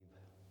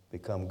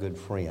become good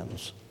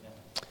friends.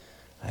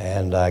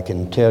 And I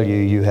can tell you,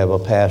 you have a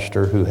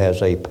pastor who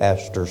has a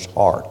pastor's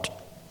heart.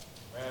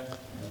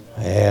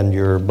 And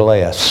you're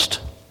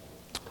blessed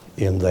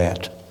in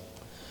that.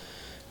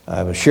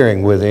 I was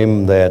sharing with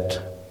him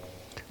that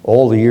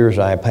all the years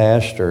I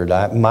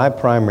pastored, my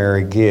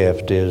primary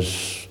gift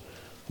is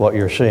what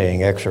you're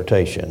seeing,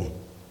 exhortation,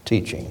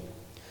 teaching.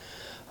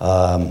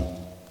 I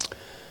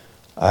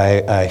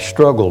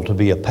struggled to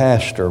be a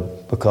pastor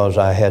because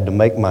I had to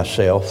make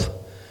myself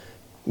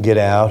get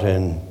out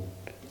and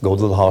go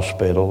to the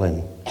hospital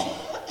and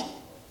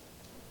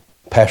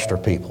pastor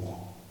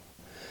people.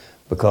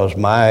 Because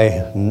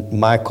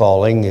my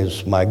calling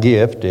is, my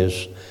gift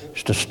is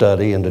to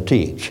study and to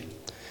teach.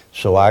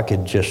 So I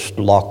could just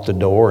lock the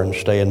door and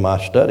stay in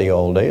my study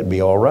all day. It'd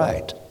be all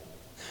right.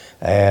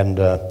 And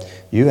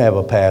you have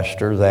a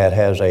pastor that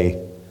has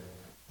a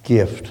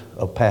gift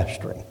of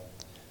pastoring.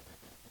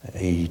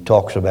 He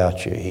talks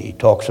about you. He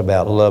talks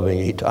about loving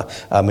you.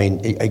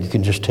 You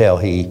can just tell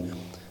he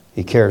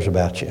cares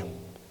about you.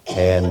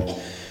 And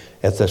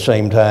at the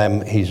same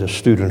time, he's a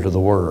student of the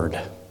Word.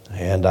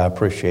 And I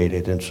appreciate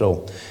it. And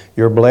so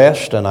you're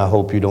blessed, and I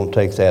hope you don't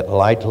take that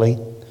lightly.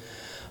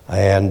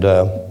 And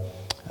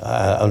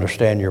I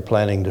understand you're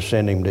planning to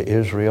send him to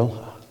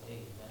Israel.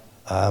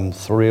 I'm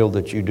thrilled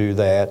that you do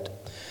that.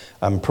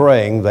 I'm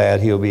praying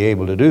that he'll be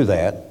able to do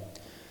that.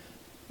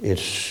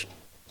 It's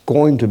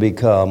going to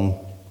become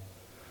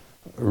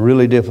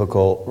really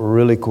difficult,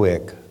 really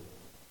quick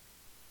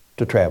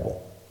to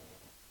travel.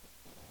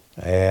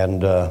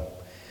 And I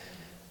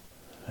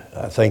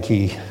think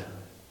he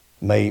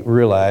may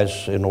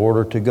realize in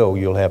order to go,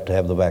 you'll have to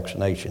have the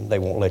vaccination. They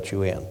won't let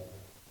you in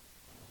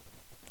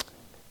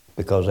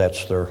because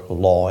that's their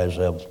law as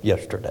of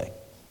yesterday.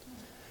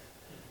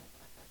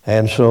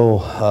 And so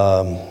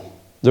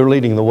they're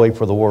leading the way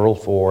for the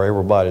world for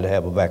everybody to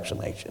have a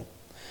vaccination.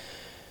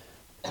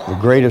 The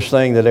greatest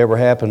thing that ever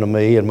happened to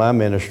me in my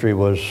ministry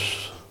was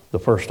the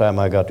first time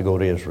I got to go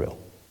to Israel.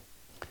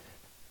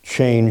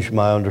 Changed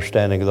my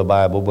understanding of the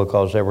Bible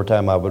because every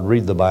time I would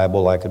read the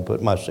Bible, I could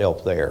put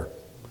myself there.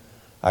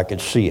 I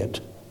could see it,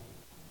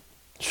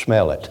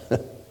 smell it,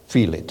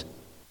 feel it.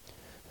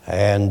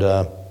 And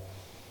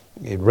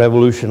it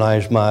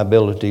revolutionized my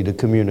ability to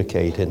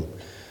communicate. And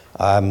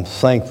I'm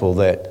thankful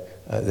that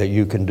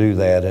you can do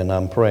that. And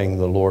I'm praying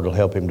the Lord will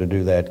help him to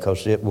do that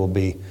because it will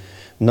be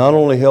not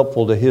only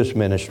helpful to his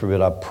ministry,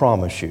 but I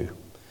promise you,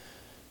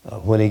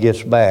 when he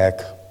gets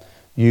back,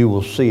 you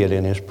will see it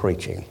in his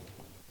preaching.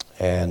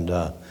 And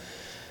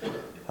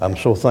I'm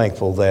so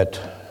thankful that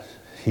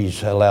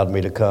he's allowed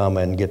me to come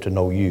and get to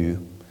know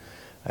you.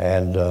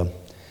 And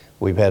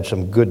we've had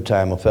some good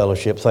time of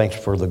fellowship. Thanks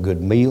for the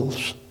good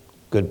meals,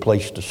 good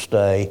place to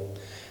stay.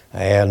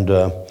 And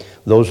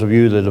those of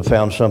you that have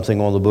found something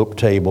on the book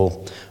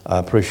table, I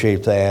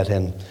appreciate that.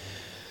 And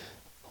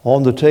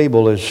on the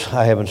table is,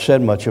 I haven't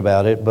said much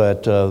about it,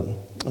 but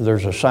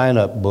there's a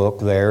sign-up book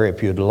there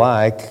if you'd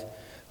like.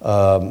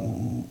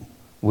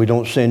 We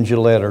don't send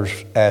you letters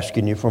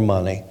asking you for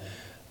money,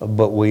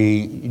 but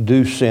we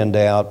do send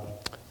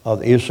out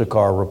the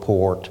Issachar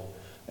report.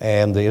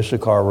 And the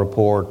Issachar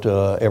report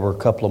every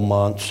couple of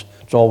months.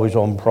 It's always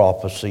on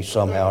prophecy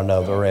somehow or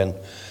another.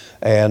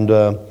 And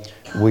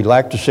we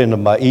like to send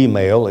them by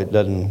email. It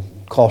doesn't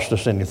cost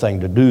us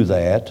anything to do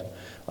that.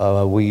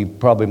 We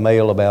probably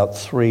mail about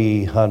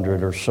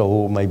 300 or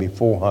so, maybe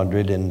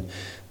 400, and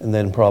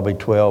then probably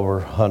 12 or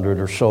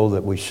 100 or so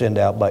that we send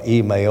out by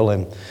email.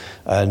 And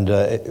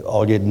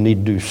all you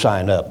need to do is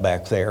sign up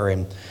back there.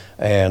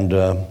 And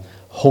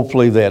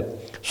hopefully that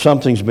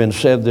something's been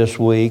said this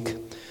week.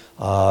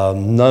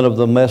 None of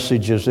the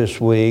messages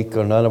this week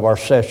or none of our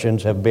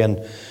sessions have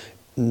been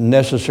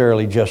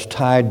necessarily just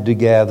tied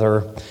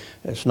together.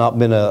 It's not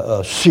been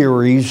a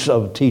series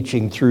of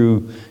teaching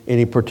through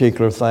any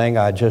particular thing.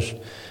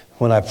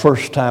 When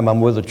first time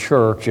I'm with a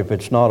church, if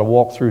it's not a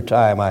walk-through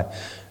time, I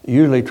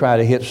usually try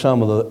to hit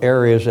some of the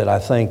areas that I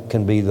think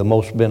can be the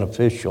most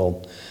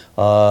beneficial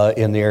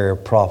in the area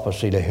of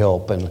prophecy to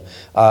help. And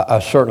I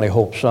certainly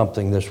hope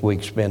something this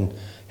week's been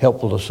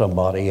helpful to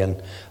somebody.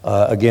 And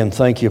again,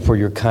 thank you for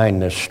your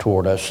kindness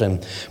toward us.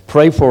 And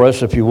pray for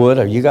us if you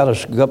would. You got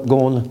us up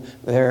going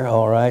there?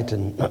 All right.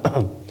 And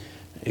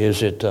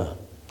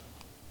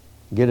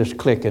get us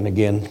clicking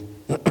again.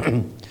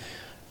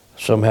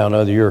 Somehow or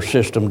another, your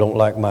system don't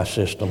like my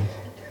system.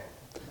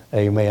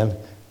 Amen.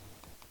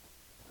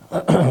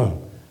 I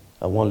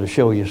wanted to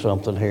show you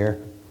something here.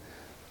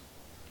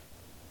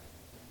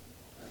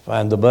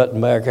 Find the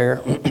button back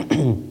here.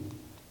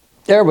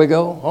 There we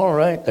go. All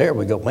right. There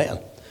we go, man.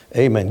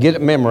 Amen. Get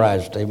it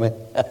memorized. Amen.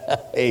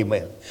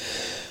 Amen.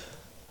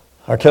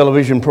 Our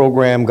television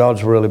program,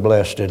 God's really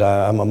blessed it.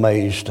 I'm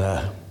amazed.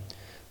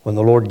 When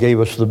the Lord gave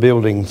us the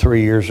building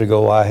 3 years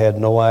ago, I had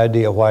no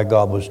idea why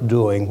God was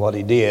doing what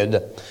he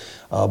did,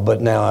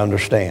 but now I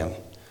understand.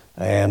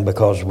 And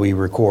because we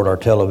record our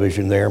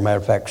television there, matter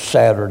of fact,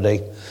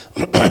 Saturday,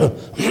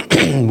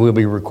 we'll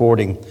be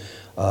recording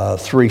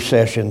 3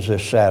 sessions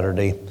this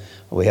Saturday.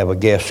 We have a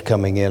guest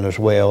coming in as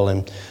well.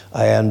 And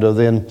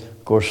then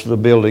Of course, the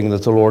building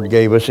that the Lord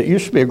gave us, it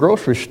used to be a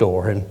grocery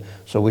store, and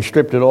so we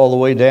stripped it all the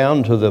way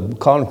down to the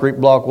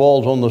concrete block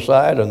walls on the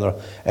side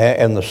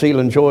and the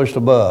ceiling joist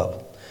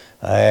above,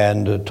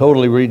 and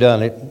totally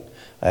redone it.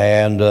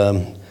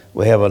 And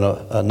we have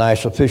a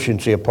nice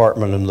efficiency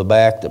apartment in the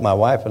back that my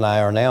wife and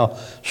I are now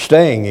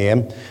staying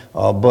in,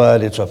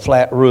 but it's a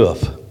flat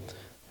roof.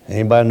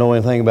 Anybody know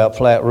anything about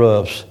flat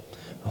roofs?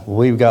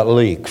 We've got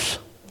leaks,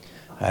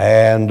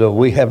 and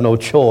we have no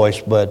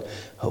choice, but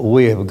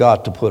we have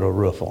got to put a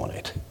roof on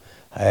it.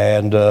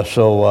 And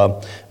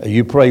so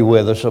you pray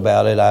with us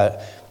about it.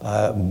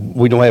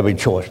 We don't have any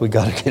choice. We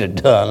got to get it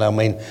done. I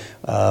mean,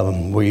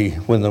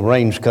 when the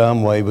rains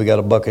come, we got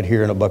a bucket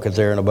here and a bucket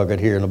there and a bucket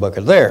here and a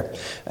bucket there.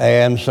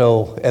 And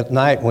so at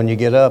night when you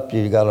get up,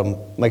 you got to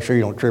make sure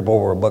you don't trip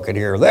over a bucket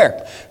here or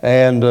there.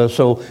 And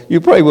so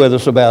you pray with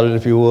us about it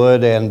if you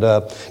would. And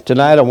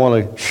tonight I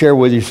want to share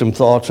with you some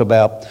thoughts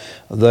about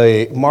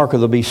the Mark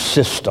of the Beast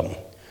system.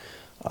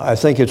 I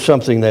think it's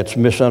something that's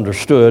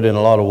misunderstood in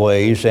a lot of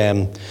ways,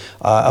 and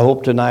I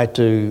hope tonight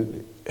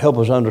to help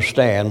us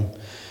understand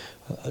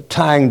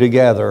tying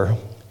together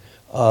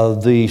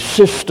the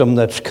system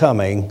that's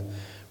coming,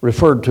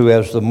 referred to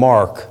as the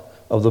mark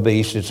of the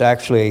beast. It's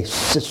actually a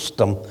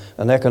system,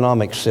 an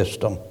economic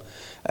system,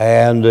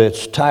 and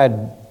it's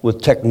tied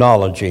with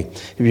technology.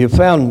 If you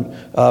found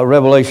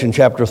Revelation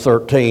chapter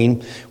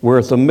 13, we're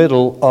at the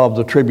middle of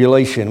the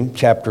tribulation.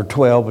 Chapter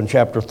 12 and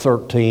chapter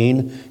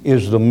 13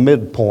 is the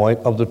midpoint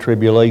of the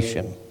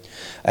tribulation.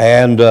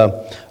 And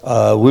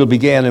we'll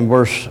begin in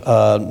verse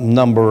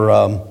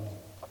number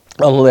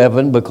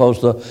 11, because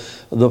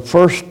the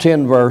first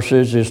 10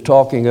 verses is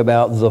talking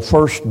about the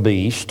first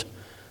beast.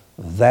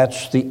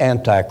 That's the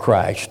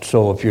Antichrist.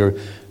 So if you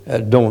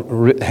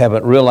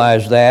haven't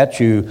realized that,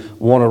 you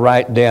want to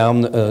write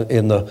down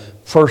in the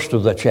first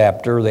of the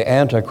chapter the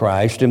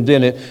Antichrist, and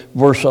then at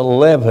verse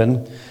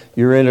 11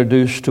 you're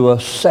introduced to a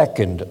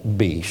second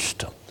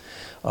beast,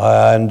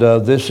 and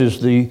this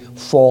is the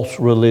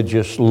false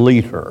religious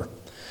leader.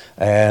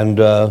 And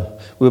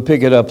we'll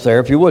pick it up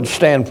there. If you would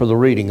stand for the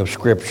reading of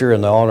Scripture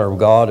in the honor of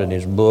God and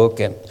His book,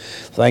 and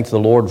thank the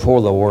Lord for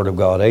the Word of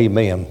God.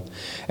 Amen.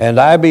 And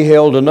I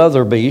beheld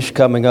another beast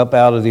coming up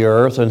out of the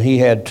earth, and he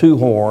had 2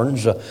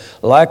 horns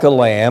like a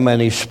lamb,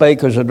 and he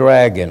spake as a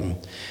dragon.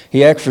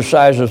 He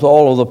exerciseth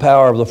all of the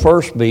power of the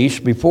first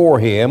beast before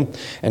him,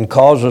 and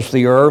causeth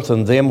the earth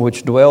and them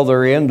which dwell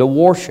therein to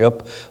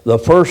worship the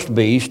first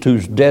beast,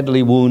 whose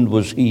deadly wound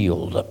was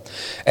healed.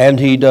 And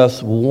he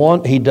doth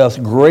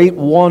great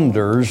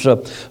wonders,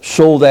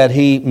 so that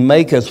he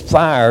maketh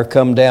fire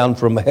come down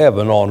from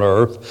heaven on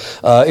earth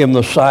in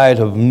the sight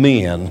of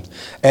men,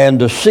 and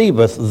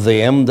deceiveth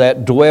them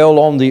that dwell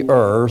on the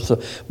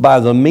earth by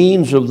the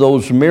means of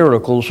those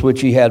miracles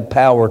which he had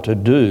power to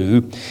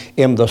do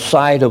in the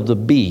sight of the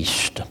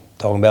beast,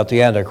 talking about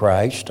the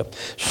Antichrist,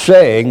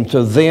 saying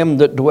to them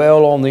that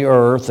dwell on the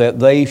earth that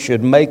they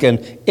should make an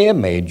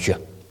image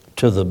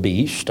to the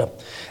beast,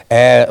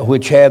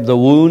 which had the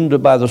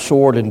wound by the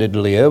sword and did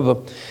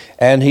live.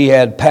 And he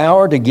had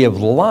power to give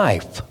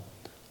life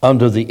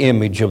unto the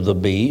image of the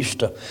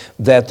beast,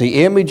 that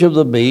the image of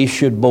the beast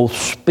should both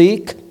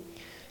speak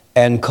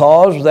and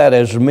cause that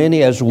as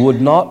many as would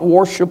not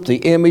worship the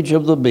image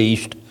of the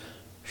beast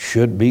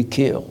should be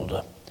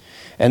killed.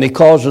 And he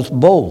causeth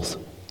both,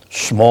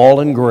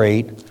 small and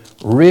great,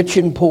 rich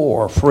and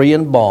poor, free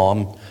and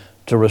bond,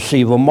 to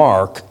receive a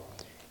mark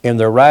in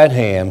their right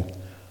hand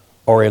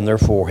or in their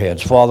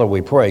foreheads. Father,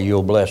 we pray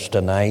you'll bless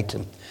tonight.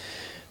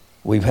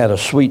 We've had a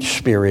sweet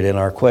spirit in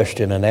our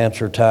question and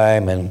answer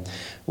time and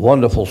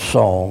wonderful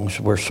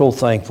songs. We're so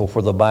thankful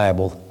for the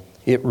Bible.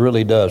 It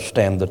really does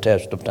stand the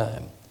test of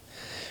time.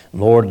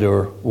 Lord,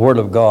 the Word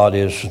of God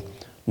is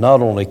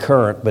not only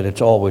current, but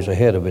it's always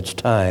ahead of its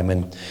time.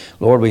 And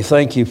Lord, we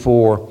thank you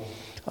for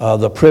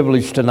the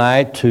privilege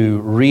tonight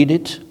to read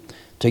it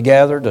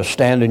together, to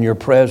stand in your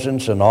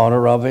presence in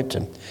honor of it.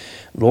 And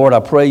Lord, I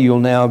pray you'll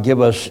now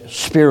give us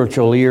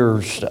spiritual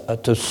ears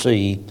to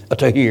see,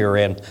 to hear,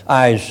 and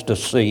eyes to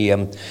see,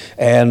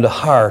 and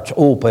hearts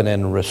open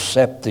and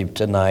receptive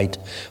tonight.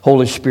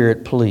 Holy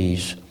Spirit,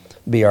 please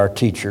be our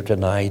teacher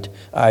tonight.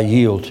 I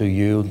yield to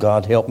you.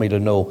 God, help me to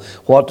know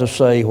what to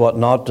say, what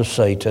not to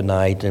say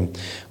tonight. And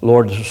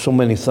Lord, there's so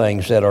many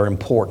things that are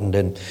important,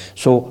 and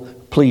so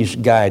please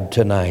guide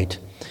tonight.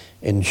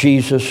 In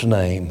Jesus'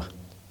 name,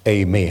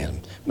 amen.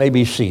 May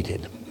be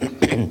seated.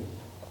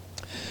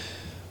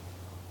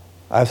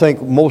 I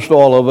think most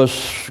all of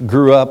us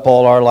grew up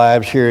all our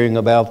lives hearing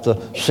about the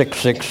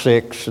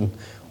 666 and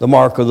the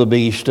mark of the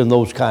beast and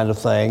those kind of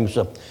things.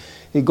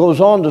 He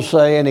goes on to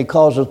say, and he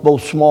causeth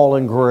both small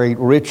and great,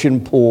 rich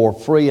and poor,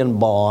 free and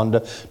bond,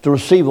 to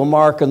receive a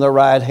mark in their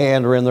right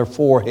hand or in their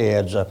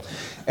foreheads,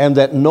 and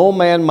that no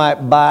man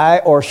might buy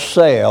or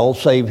sell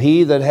save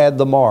he that had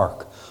the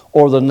mark,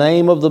 or the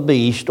name of the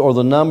beast, or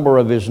the number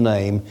of his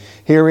name.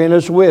 Herein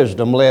is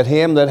wisdom. Let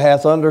him that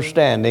hath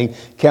understanding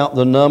count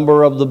the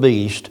number of the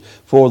beast,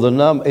 for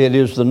it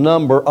is the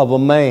number of a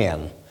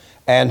man,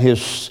 and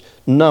his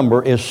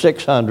number is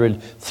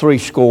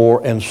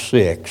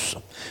 666.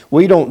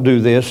 We don't do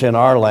this in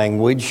our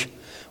language.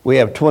 We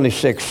have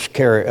 26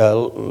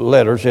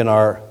 letters in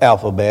our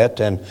alphabet,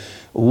 and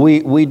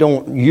we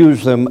don't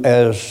use them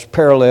as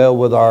parallel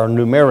with our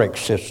numeric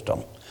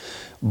system.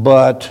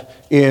 But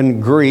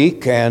in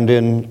Greek and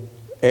in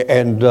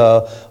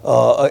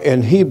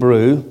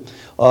Hebrew,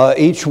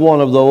 each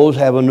one of those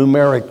have a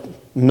numeric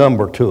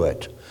number to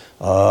it.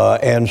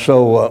 And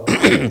so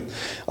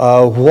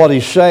what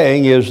he's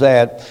saying is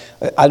that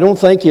I don't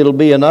think it'll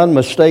be an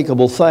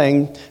unmistakable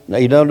thing. Now,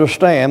 you'd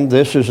understand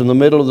this is in the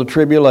middle of the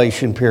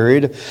tribulation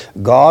period.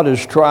 God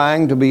is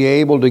trying to be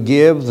able to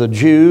give the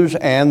Jews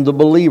and the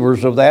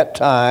believers of that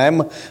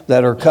time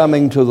that are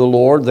coming to the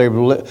Lord.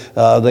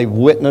 They've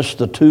witnessed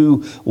the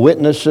two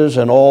witnesses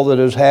and all that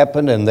has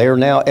happened, and they're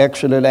now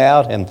exited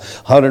out, and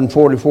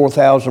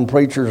 144,000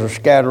 preachers are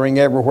scattering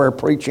everywhere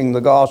preaching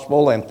the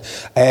gospel.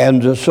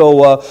 And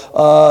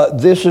so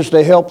this is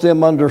to help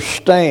them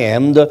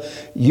understand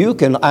you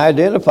can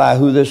identify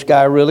who this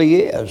guy really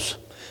is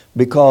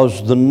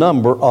because the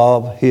number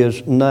of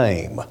his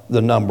name,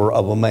 the number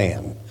of a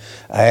man.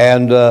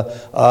 And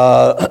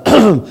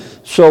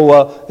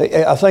so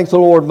I think the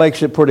Lord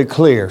makes it pretty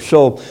clear.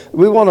 So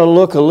we want to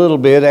look a little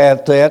bit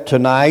at that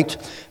tonight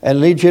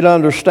and need you to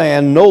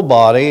understand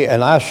nobody,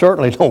 and I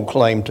certainly don't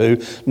claim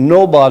to,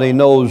 nobody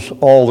knows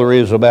all there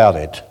is about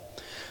it.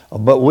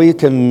 But we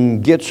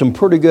can get some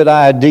pretty good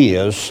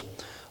ideas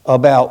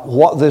about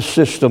what this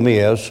system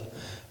is,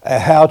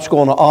 how it's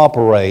going to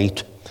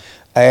operate,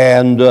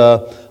 and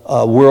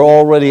we're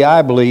already,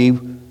 I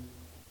believe,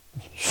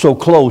 so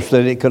close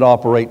that it could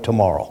operate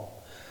tomorrow.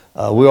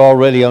 We're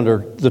already under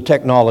the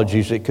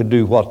technologies that could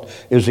do what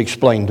is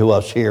explained to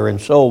us here. And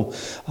so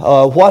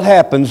what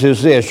happens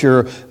is this.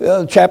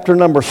 Chapter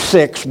number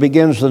 6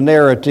 begins the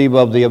narrative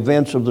of the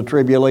events of the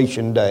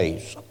tribulation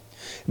days.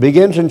 It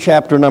begins in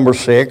chapter number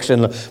 6.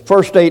 In the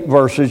first 8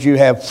 verses, you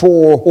have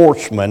 4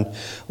 horsemen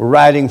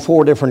riding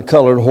 4 different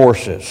colored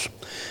horses.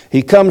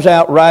 He comes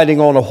out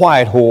riding on a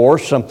white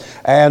horse,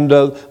 and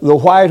the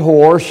white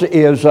horse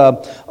is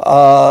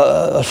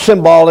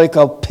symbolic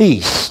of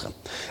peace.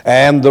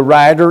 And the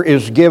rider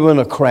is given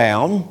a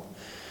crown.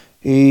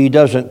 He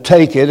doesn't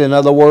take it. In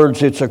other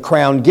words, it's a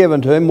crown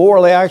given to him, more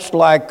or less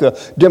like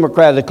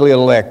democratically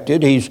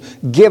elected. He's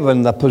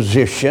given the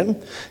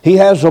position. He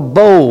has a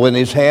bow in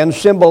his hand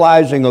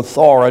symbolizing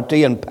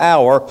authority and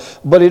power,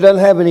 but he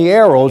doesn't have any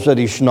arrows that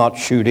he's not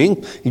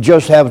shooting. He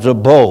just has a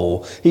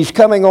bow. He's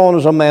coming on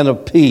as a man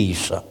of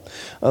peace.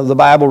 The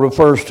Bible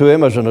refers to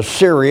him as an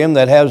Assyrian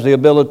that has the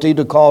ability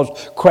to cause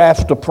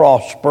craft to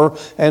prosper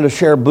and to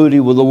share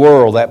booty with the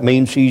world. That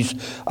means he's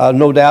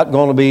no doubt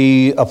going to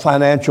be a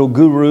financial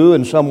guru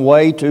in some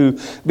way to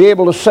be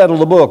able to settle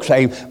the books.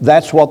 Hey,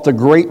 that's what the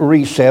Great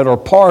Reset, or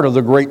part of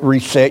the Great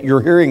Reset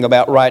you're hearing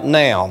about right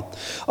now,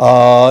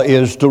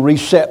 is to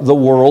reset the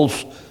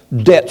world's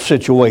debt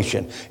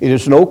situation. It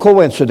is no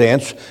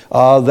coincidence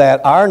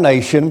that our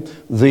nation,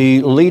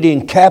 the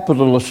leading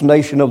capitalist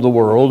nation of the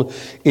world,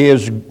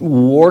 is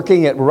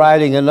working at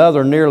writing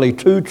another nearly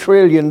 $2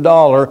 trillion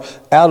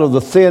out of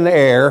the thin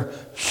air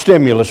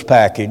stimulus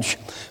package,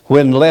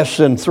 when less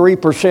than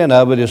 3%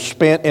 of it is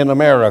spent in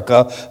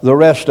America. The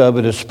rest of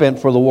it is spent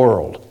for the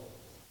world.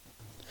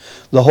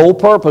 The whole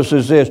purpose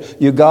is this: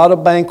 you got to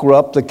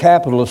bankrupt the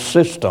capitalist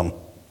system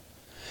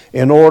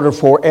in order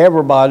for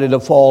everybody to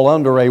fall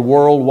under a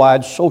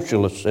worldwide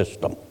socialist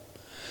system.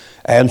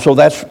 And so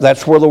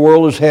that's where the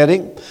world is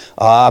heading.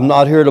 I'm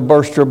not here to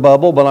burst your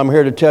bubble, but I'm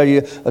here to tell you,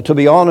 to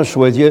be honest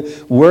with you,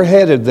 we're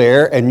headed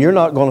there, and you're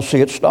not going to see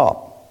it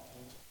stop.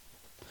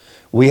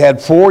 We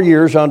had 4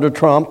 years under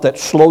Trump that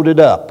slowed it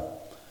up.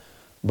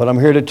 But I'm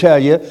here to tell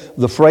you,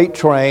 the freight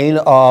train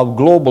of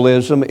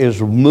globalism is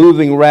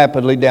moving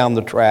rapidly down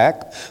the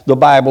track. The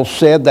Bible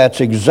said that's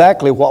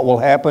exactly what will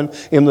happen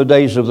in the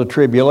days of the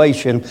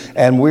tribulation,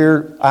 and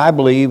we're, I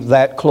believe,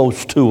 that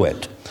close to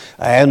it.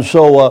 And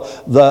so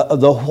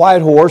the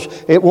white horse,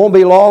 it won't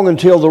be long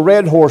until the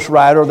red horse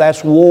rider,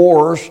 that's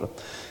wars.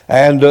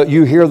 And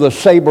you hear the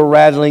saber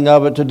rattling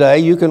of it today.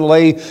 You can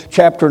lay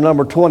chapter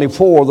number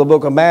 24, the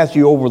book of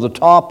Matthew, over the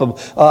top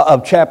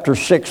of chapter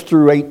 6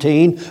 through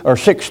 18, or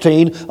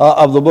 16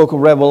 of the book of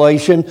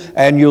Revelation,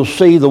 and you'll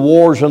see the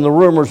wars and the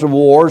rumors of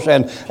wars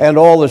and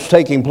all that's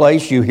taking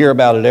place. You hear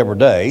about it every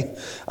day.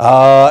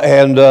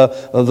 And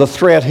the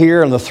threat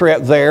here and the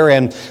threat there,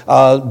 and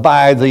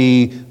by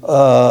the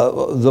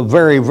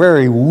very,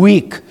 very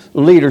weak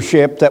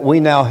leadership that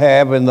we now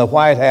have in the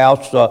White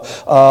House,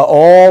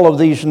 all of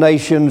these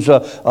nations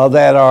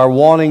that are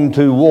wanting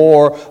to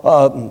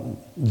war,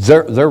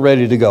 they're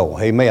ready to go.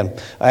 Amen.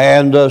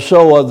 And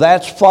so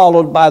that's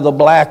followed by the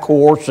black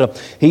horse.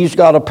 He's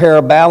got a pair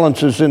of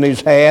balances in his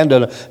hand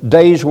and a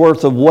day's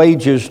worth of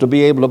wages to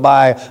be able to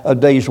buy a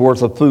day's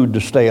worth of food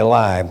to stay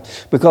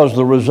alive. Because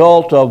the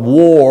result of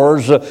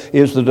wars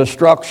is the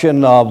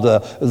destruction of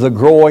the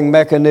growing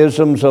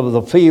mechanisms of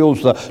the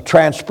fields, the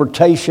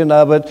transportation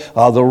of it,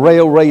 the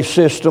railway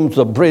systems,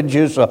 the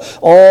bridges,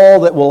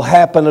 all that will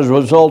happen as a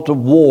result of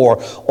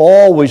war.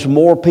 Always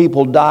more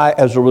people die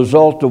as a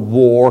result of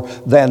war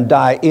than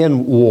die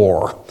in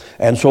war.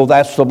 And so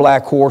that's the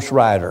black horse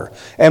rider.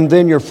 And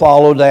then you're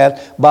followed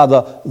by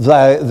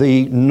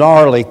the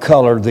gnarly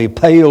color, the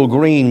pale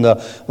green,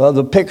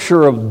 the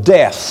picture of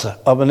death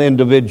of an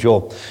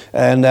individual.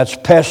 And that's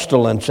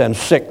pestilence and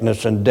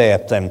sickness and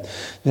death. And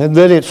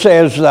then it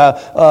says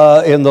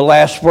in the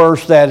last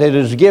verse that it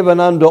is given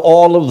unto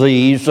all of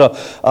these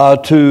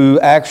to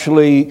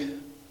actually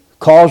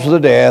cause the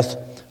death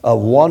of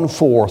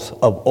 1/4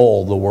 of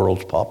all the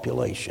world's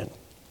population.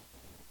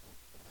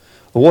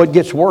 Well, it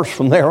gets worse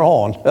from there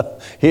on.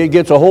 It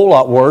gets a whole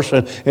lot worse.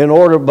 And in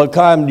order, by the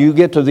time you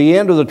get to the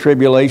end of the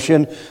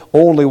tribulation,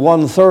 only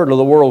 1/3 of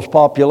the world's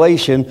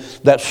population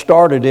that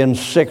started in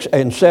 6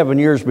 and 7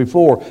 years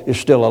before is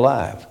still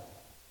alive.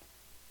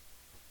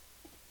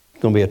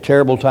 It's going to be a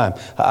terrible time.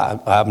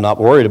 I'm not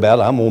worried about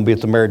it. I'm going to be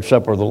at the marriage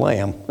supper of the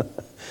Lamb.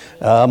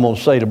 I'm going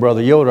to say to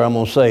Brother Yoder, I'm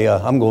going to say,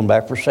 I'm going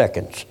back for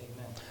seconds.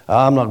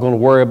 I'm not going to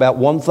worry about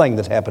one thing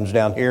that happens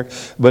down here.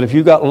 But if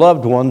you've got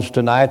loved ones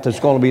tonight that's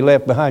going to be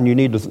left behind, you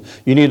need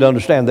to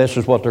understand this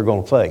is what they're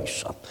going to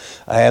face.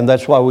 And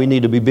that's why we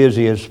need to be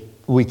busy as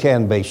we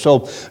can be.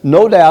 So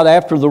no doubt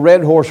after the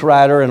red horse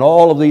rider and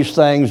all of these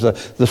things,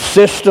 the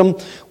system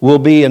will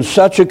be in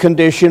such a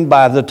condition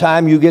by the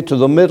time you get to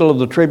the middle of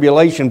the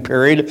tribulation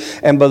period,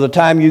 and by the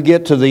time you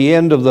get to the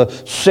end of the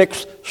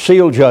 6th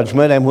seal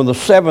judgment, and when the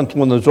 7th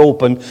one is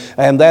open,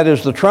 and that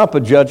is the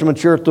trumpet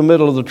judgment, you're at the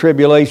middle of the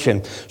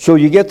tribulation. So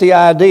you get the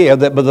idea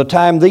that by the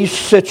time these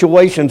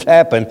situations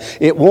happen,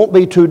 it won't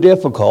be too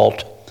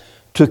difficult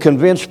to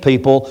convince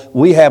people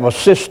we have a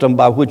system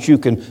by which you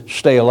can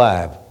stay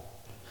alive.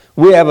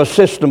 We have a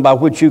system by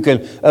which you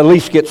can at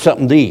least get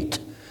something to eat.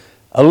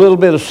 A little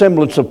bit of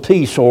semblance of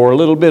peace, or a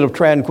little bit of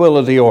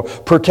tranquility or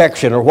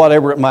protection, or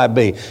whatever it might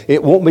be.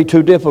 It won't be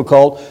too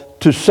difficult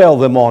to sell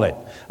them on it.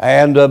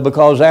 And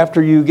because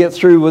after you get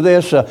through with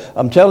this,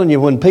 I'm telling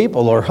you, when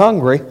people are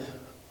hungry,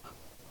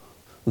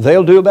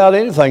 they'll do about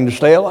anything to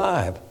stay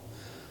alive.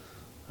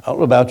 I don't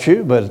know about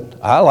you, but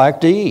I like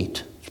to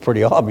eat. It's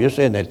pretty obvious,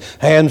 isn't it?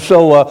 And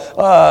so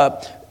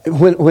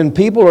when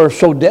people are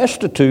so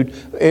destitute,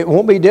 it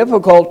won't be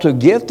difficult to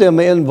get them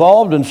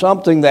involved in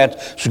something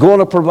that's going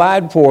to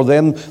provide for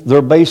them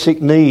their basic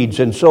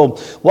needs. And so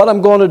what I'm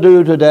going to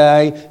do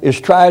today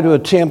is try to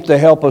attempt to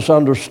help us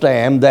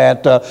understand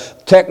that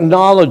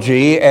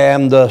technology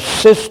and the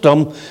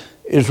system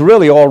is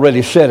really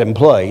already set in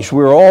place.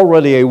 We're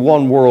already a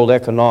one-world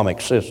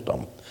economic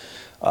system.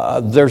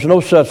 There's no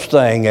such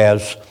thing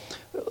as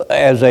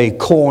a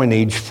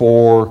coinage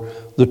for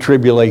the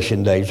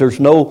tribulation days. There's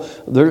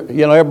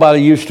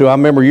everybody used to, I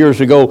remember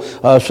years ago,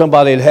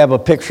 somebody would have a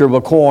picture of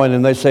a coin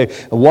and they say,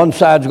 one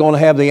side's going to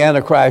have the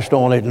Antichrist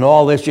on it and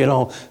all this,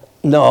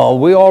 No,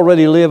 we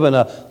already live in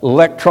an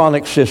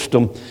electronic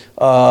system.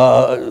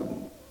 The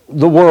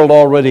world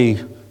already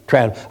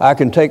I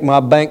can take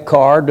my bank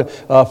card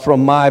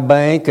from my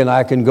bank, and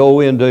I can go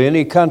into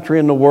any country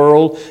in the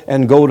world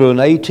and go to an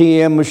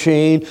ATM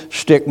machine,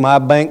 stick my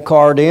bank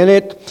card in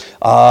it,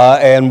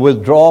 and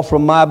withdraw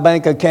from my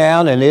bank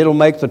account, and it'll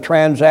make the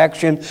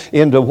transaction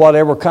into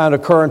whatever kind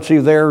of currency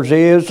theirs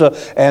is,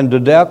 and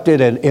deduct it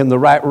in the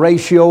right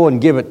ratio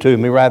and give it to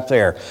me right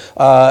there.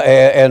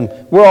 And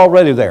we're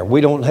already there.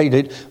 We don't hate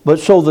it. But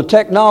so the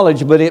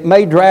technology, but it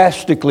may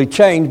drastically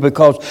change,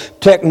 because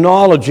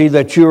technology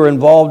that you're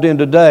involved in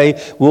today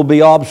will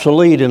be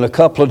obsolete in a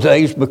couple of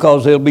days,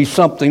 because there'll be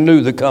something new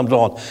that comes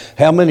on.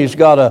 How many's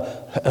got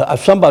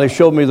somebody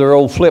showed me their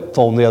old flip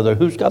phone the other.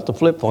 Who's got the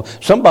flip phone?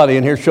 Somebody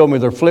in here showed me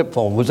their flip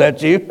phone. Was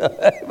that you?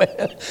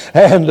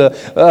 And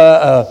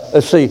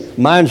let's see,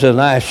 mine's an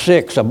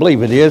i6, I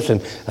believe it is,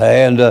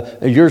 and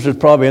yours is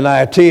probably an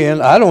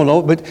i10. I don't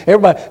know, but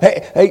everybody,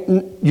 hey,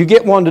 you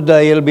get one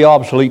today, it'll be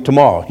obsolete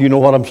tomorrow. You know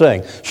what I'm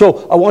saying?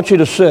 So I want you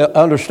to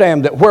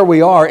understand that where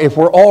we are, if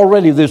we're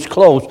already this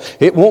close,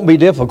 it won't be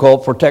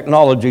difficult for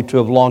technology to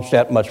have launched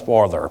that much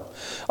farther.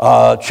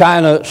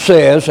 China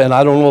says, and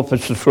I don't know if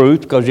it's the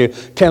truth, because you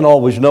can't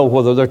always know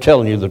whether they're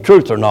telling you the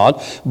truth or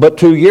not, but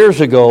 2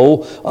 years ago,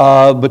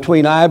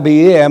 between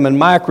IBM and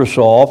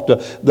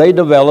Microsoft, they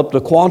developed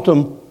a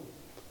quantum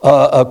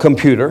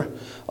computer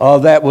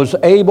that was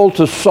able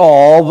to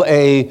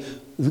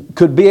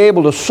could be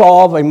able to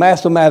solve a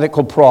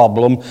mathematical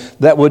problem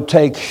that would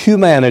take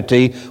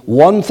humanity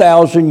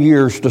 1,000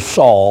 years to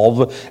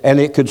solve, and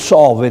it could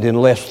solve it in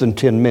less than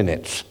 10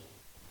 minutes.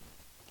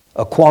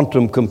 A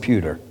quantum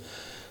computer.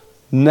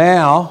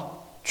 Now,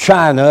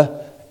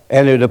 China,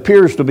 and it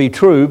appears to be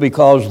true,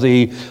 because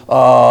the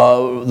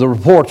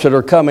reports that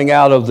are coming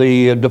out of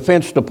the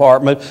Defense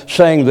Department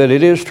saying that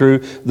it is true,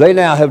 they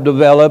now have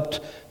developed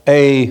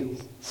a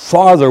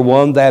farther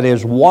one that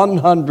is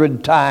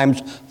 100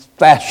 times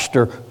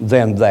faster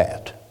than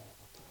that.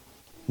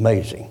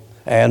 Amazing.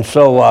 And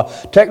so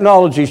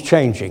technology is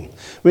changing.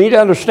 We need to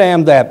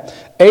understand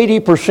that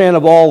 80%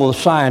 of all the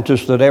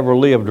scientists that ever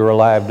lived are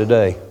alive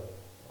today.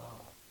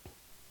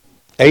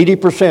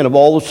 80% of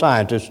all the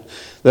scientists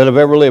that have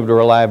ever lived are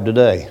alive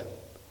today.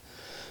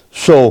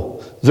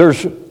 So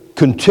there's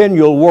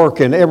continual work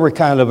in every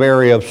kind of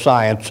area of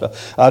science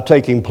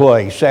taking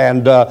place.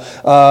 And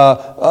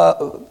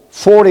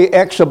 40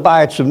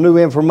 exabytes of new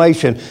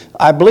information.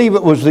 I believe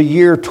it was the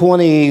year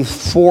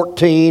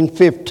 2014,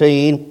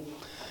 15,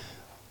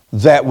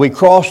 that we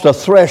crossed a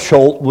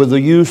threshold with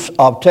the use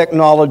of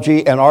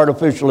technology and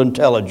artificial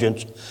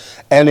intelligence.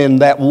 And in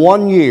that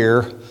 1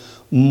 year,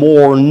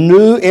 more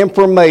new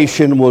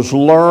information was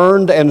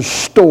learned and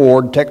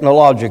stored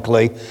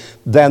technologically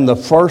than the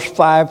first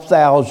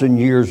 5,000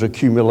 years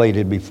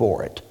accumulated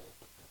before it.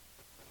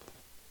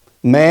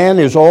 Man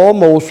is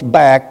almost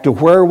back to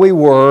where we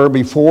were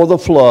before the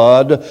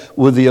flood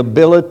with the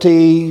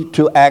ability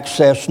to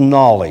access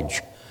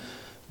knowledge.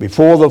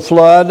 Before the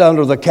flood,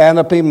 under the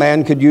canopy,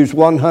 man could use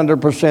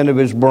 100% of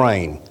his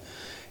brain.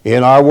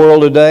 In our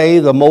world today,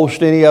 the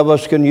most any of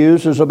us can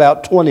use is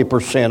about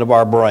 20% of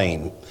our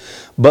brain.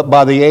 But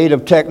by the aid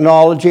of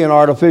technology and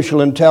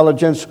artificial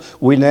intelligence,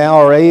 we now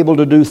are able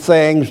to do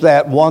things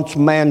that once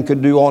man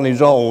could do on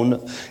his own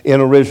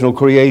in original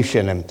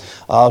creation. And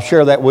I'll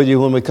share that with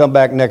you when we come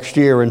back next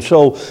year. And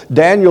so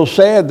Daniel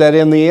said that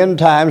in the end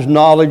times,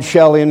 knowledge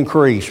shall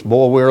increase.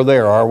 Boy, we're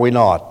there, are we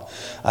not?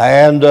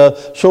 And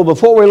so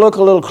before we look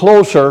a little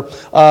closer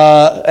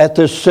at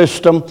this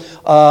system,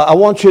 I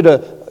want you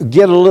to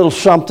get a little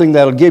something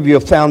that'll give you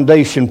a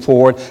foundation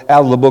for it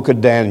out of the book of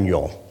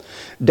Daniel.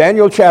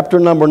 Daniel chapter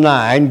number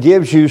 9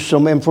 gives you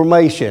some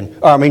information,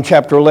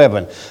 chapter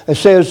 11. It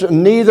says,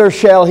 neither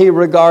shall he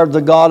regard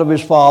the God of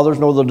his fathers,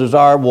 nor the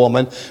desire of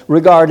woman,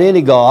 regard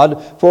any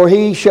God, for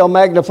he shall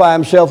magnify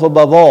himself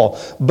above all.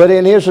 But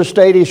in his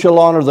estate he shall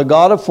honor the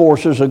God of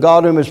forces, a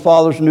God whom his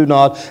fathers knew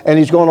not, and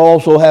he's going to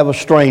also have a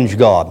strange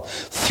God.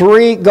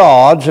 3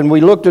 gods, and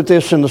we looked at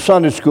this in the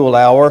Sunday school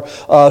hour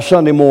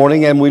Sunday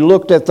morning, and we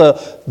looked at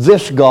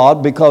this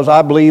God because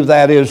I believe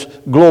that is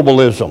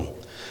globalism.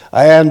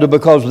 And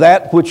because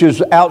that which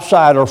is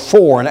outside or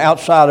foreign,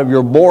 outside of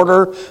your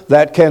border,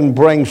 that can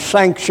bring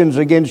sanctions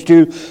against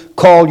you,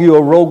 call you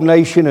a rogue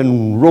nation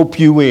and rope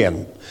you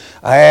in.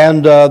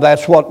 And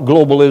that's what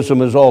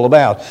globalism is all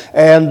about.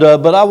 And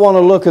but I want to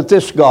look at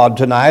this God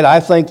tonight. I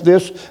think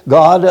this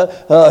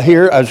God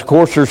here, of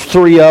course there's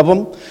 3 of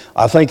them.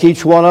 I think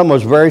each one of them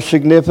was very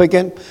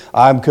significant.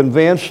 I'm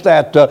convinced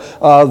that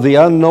the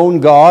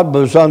unknown God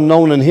was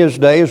unknown in his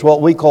day is what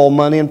we call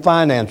money and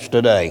finance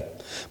today,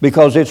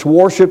 because it's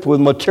worshipped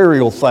with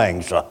material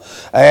things.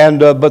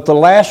 But the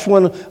last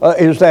one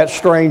is that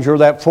stranger,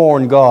 that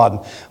foreign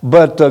God.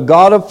 But the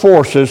God of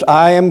forces,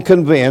 I am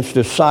convinced,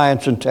 is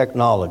science and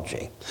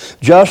technology.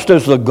 Just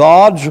as the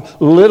gods,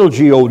 little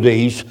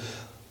gods,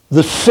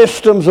 the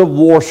systems of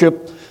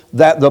worship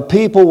that the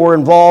people were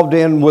involved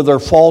in with their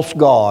false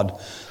god,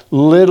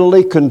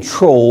 literally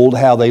controlled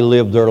how they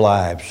lived their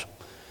lives.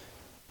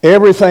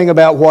 Everything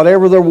about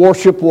whatever their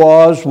worship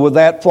was with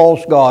that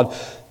false god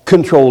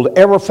controlled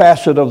every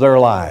facet of their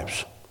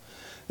lives.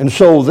 And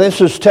so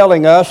this is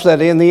telling us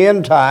that in the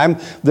end time,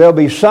 there'll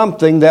be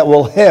something that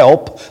will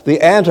help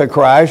the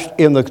Antichrist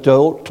in the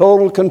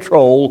total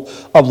control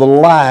of the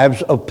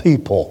lives of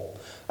people.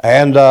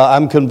 And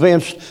I'm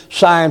convinced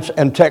science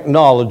and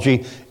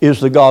technology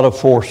is the God of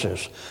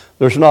forces.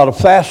 There's not a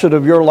facet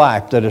of your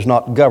life that is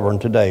not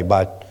governed today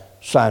by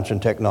science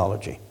and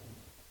technology.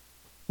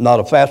 Not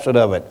a facet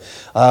of it.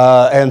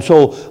 And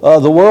so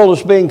the world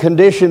is being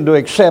conditioned to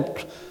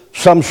accept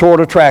some sort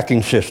of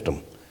tracking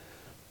system.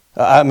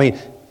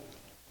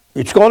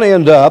 It's going to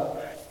end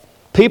up,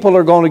 people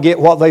are going to get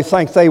what they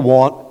think they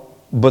want,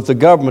 but the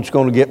government's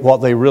going to get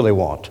what they really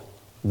want.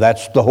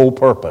 That's the whole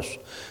purpose.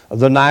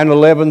 The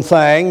 9/11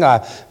 thing,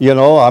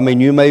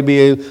 you may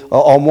be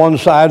on one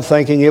side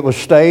thinking it was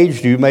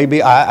staged. You may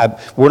be,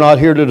 we're not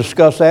here to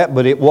discuss that,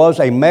 but it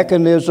was a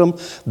mechanism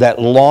that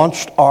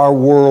launched our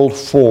world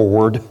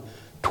forward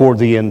toward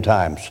the end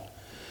times.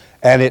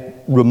 And it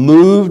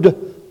removed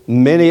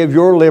many of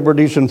your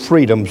liberties and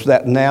freedoms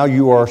that now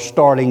you are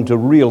starting to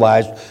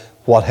realize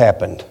what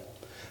happened.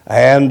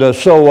 And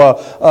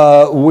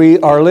so we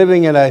are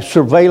living in a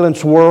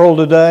surveillance world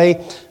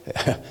today.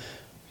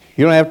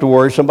 You don't have to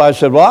worry. Somebody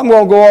said, well, I'm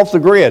going to go off the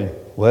grid.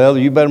 Well,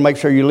 you better make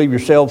sure you leave your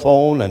cell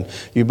phone, and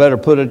you better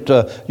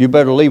you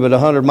better leave it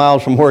 100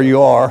 miles from where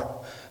you are.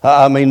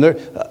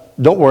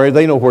 Don't worry,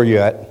 they know where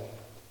you're at.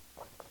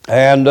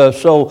 And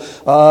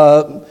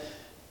the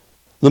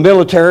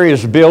military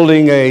is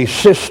building a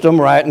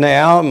system right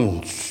now,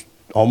 it's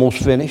almost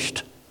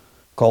finished,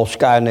 called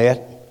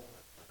Skynet.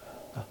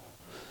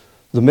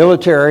 The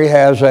military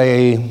has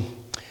and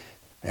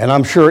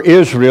I'm sure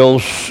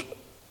Israel's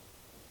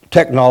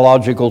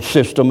technological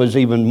system is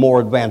even more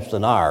advanced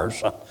than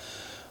ours.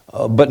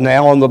 But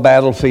now on the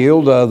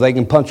battlefield, they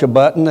can punch a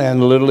button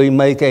and literally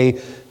make a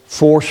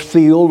force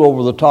field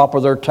over the top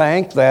of their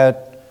tank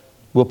that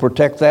will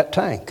protect that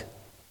tank.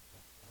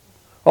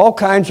 All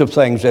kinds of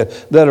things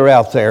that are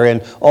out there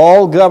and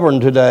all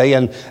governed today.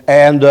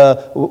 And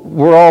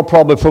we're all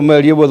probably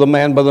familiar with a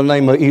man by the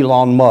name of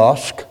Elon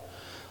Musk.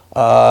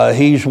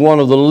 He's one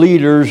of the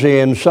leaders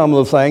in some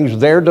of the things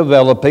they're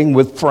developing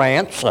with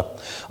France,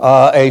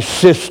 a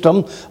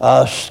system,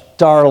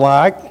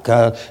 Starlink,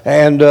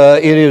 and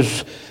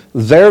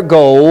their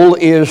goal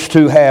is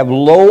to have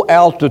low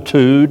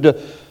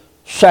altitude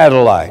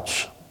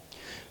satellites.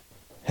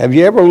 Have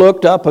you ever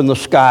looked up in the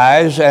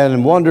skies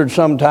and wondered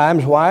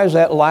sometimes, why is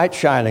that light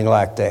shining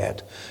like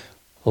that?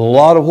 A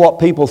lot of what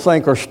people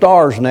think are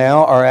stars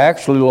now are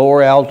actually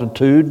lower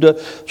altitude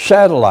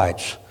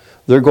satellites.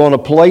 They're going to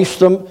place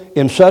them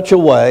in such a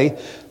way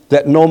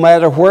that no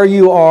matter where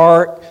you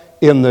are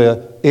in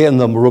the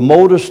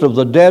remotest of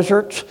the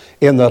deserts,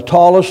 in the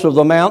tallest of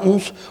the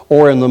mountains,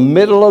 or in the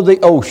middle of the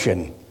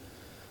ocean,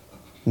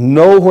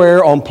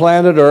 nowhere on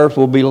planet Earth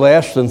will be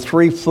less than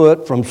 3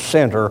 foot from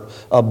center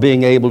of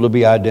being able to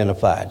be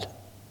identified.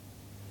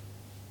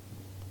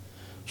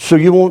 So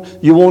you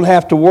won't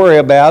have to worry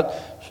about.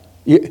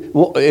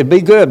 Well, it'd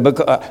be good,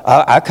 because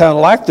I kind of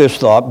like this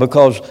thought,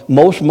 because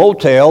most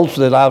motels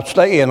that I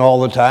stay in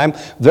all the time,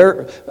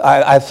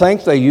 I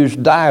think they use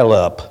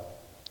dial-up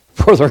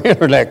for their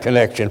internet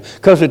connection,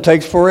 because it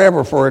takes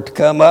forever for it to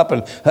come up.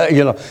 And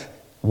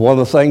one of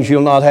the things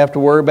you'll not have to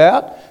worry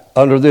about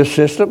under this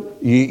system,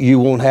 you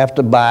won't have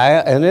to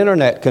buy an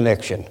internet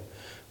connection,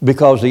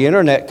 because the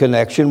internet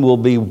connection will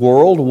be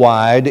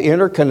worldwide,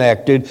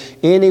 interconnected,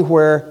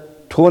 anywhere,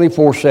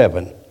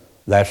 24/7.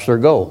 That's their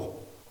goal.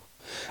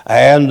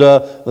 And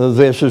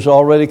this is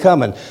already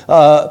coming.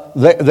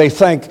 They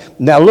think,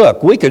 now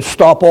look, we could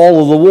stop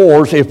all of the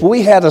wars if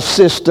we had a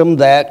system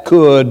that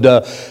could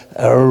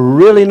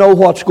really know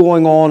what's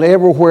going on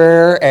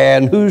everywhere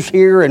and who's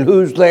here and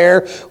who's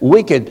there.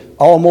 We could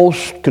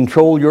almost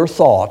control your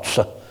thoughts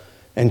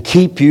and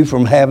keep you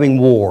from having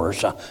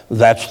wars.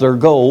 That's their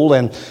goal.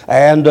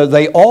 And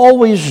they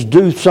always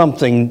do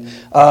something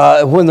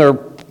when their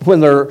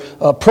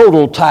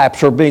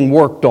prototypes are being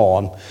worked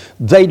on.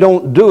 They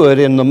don't do it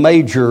in the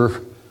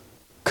major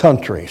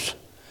countries.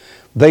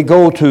 They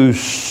go to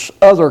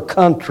other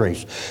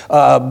countries.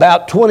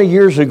 About 20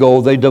 years ago,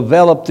 they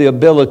developed the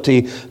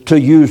ability to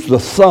use the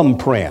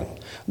thumbprint.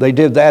 They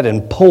did that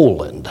in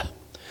Poland.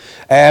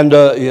 And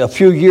a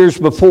few years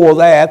before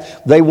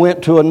that, they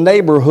went to a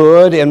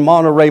neighborhood in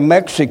Monterrey,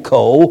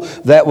 Mexico,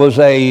 that was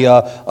a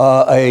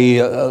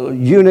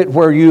unit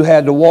where you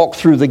had to walk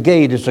through the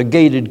gate. It's a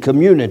gated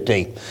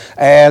community.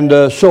 And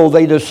so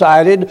they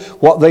decided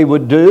what they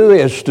would do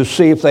is to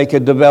see if they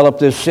could develop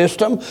this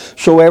system.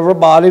 So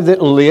everybody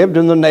that lived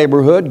in the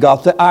neighborhood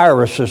got the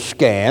irises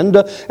scanned,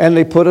 and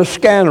they put a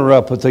scanner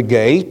up at the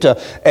gate.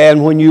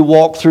 And when you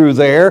walk through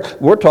there,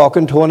 we're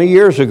talking 20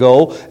 years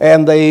ago,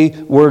 and they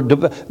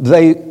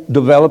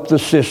developed the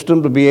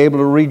system to be able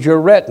to read your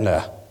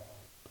retina.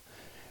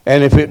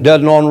 And if it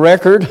doesn't on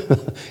record,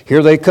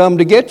 here they come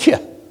to get you.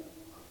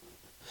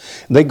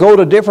 They go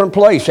to different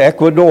places.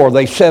 Ecuador,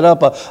 they set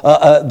up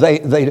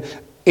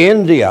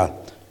India.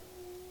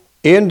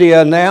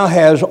 India now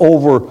has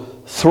over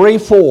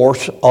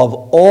 3/4 of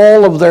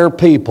all of their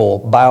people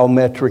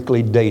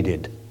biometrically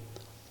dated.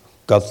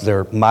 Got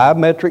their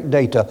biometric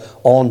data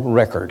on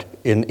record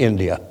in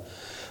India.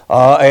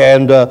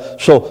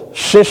 So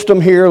system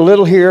here, a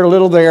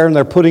little there, and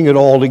they're putting it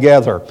all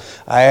together.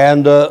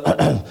 And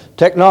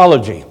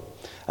technology.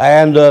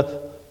 And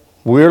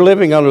we're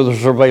living under the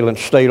surveillance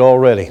state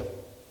already.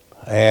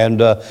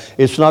 And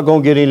it's not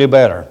going to get any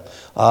better.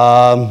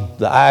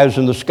 The eyes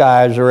in the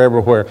skies are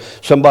everywhere.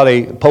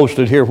 Somebody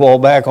posted here a while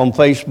back on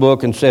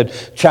Facebook and said,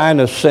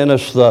 China sent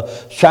us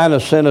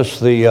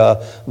the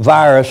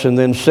virus and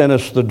then sent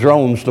us the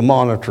drones to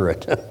monitor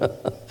it.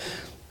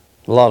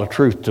 A lot of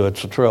truth to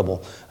it's the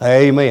trouble.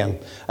 Amen.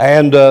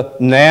 And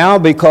now,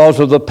 because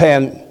of the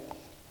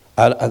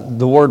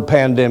word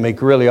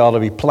pandemic really ought to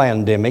be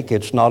plandemic.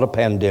 It's not a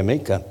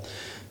pandemic.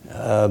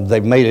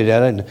 They've made it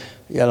in it.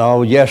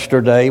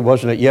 Yesterday,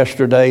 wasn't it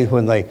yesterday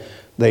when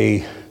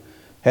they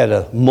had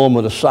a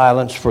moment of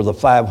silence for the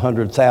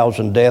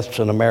 500,000 deaths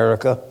in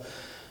America?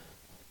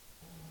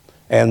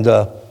 And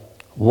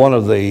one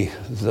of the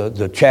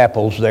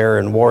chapels there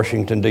in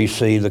Washington,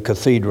 D.C., the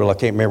cathedral, I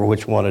can't remember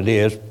which one it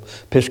is,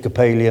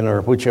 Episcopalian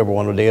or whichever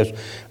one it is,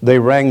 they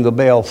rang the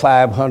bell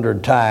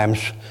 500 times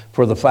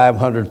for the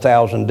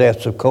 500,000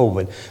 deaths of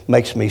COVID.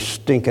 Makes me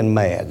stinking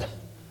mad.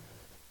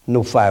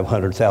 No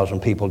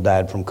 500,000 people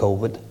died from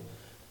COVID.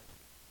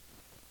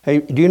 Hey,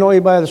 do you know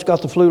anybody that's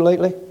got the flu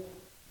lately?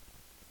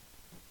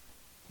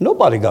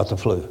 Nobody got the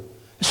flu.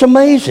 It's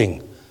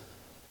amazing.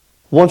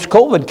 Once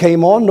COVID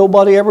came on,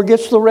 nobody ever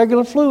gets the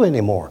regular flu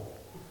anymore.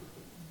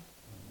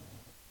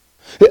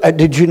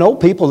 Did you know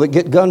people that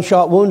get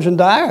gunshot wounds and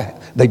die?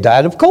 They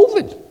died of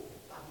COVID.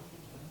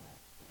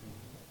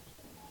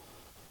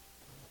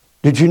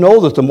 Did you know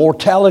that the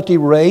mortality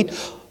rate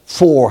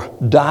for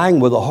dying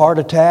with a heart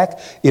attack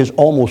is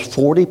almost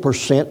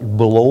 40%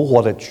 below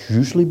what it's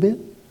usually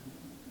been?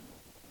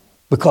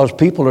 Because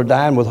people are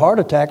dying with heart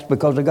attacks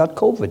because they got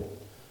COVID.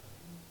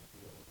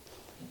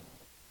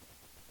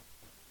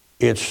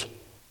 It's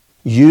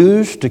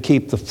used to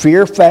keep the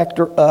fear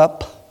factor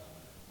up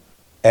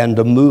and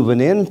to move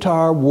an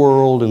entire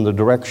world in the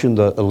direction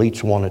the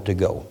elites want it to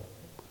go.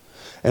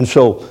 And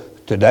so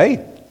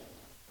today,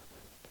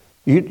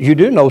 you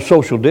do know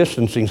social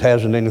distancing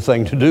hasn't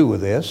anything to do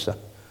with this.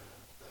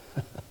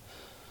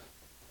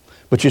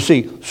 But you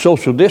see,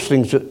 social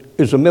distancing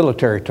is a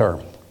military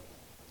term.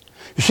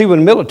 You see, when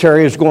the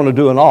military is going to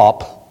do an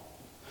op,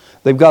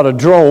 They've got a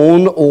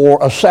drone or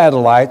a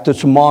satellite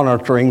that's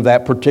monitoring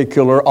that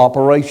particular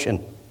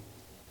operation.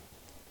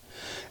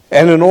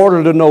 And in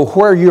order to know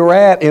where you're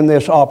at in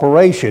this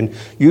operation,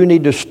 you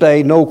need to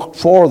stay no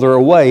farther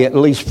away, at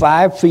least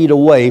 5 feet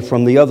away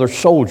from the other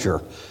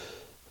soldier.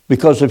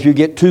 Because if you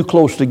get too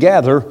close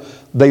together,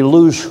 they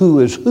lose who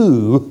is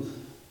who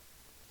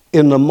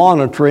in the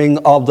monitoring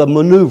of the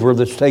maneuver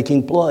that's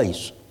taking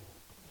place.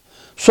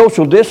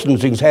 Social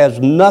distancing has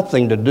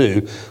nothing to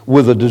do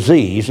with a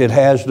disease. It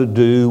has to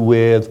do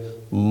with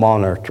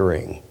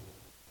monitoring.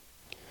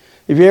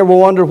 If you ever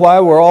wonder why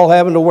we're all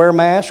having to wear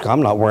masks,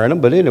 I'm not wearing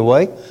them, but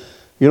anyway,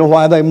 you know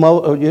why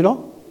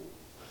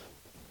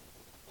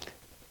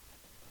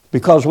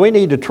Because we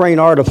need to train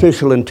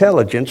artificial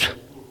intelligence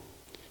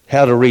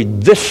how to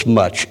read this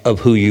much of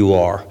who you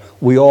are.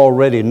 We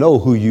already know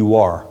who you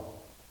are.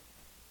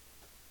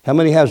 How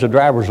many has a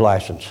driver's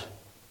license?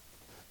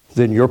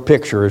 Then your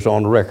picture is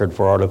on record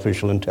for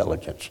artificial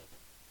intelligence.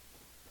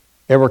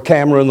 Every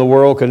camera in the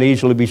world can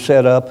easily be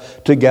set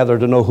up together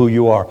to know who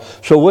you are.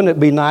 So wouldn't it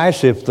be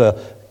nice if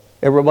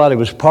everybody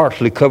was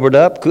partially covered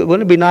up?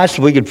 Wouldn't it be nice if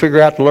we could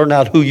figure out to learn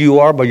out who you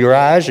are by your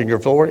eyes and your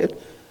forehead?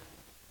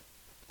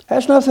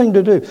 Has nothing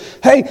to do.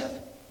 Hey,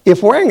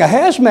 if wearing a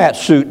hazmat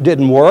suit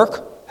didn't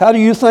work, how do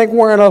you think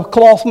wearing a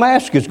cloth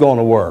mask is going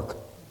to work?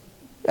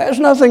 It has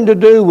nothing to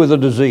do with a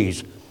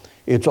disease.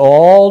 It's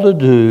all to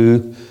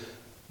do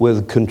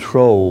with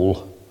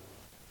control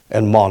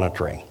and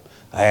monitoring.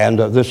 And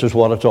this is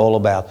what it's all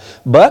about.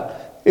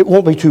 But it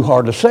won't be too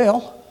hard to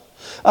sell.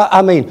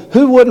 I mean,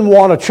 who wouldn't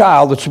want a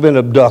child that's been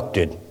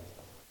abducted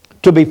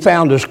to be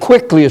found as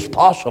quickly as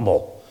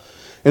possible?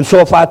 And so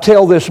if I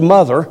tell this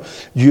mother,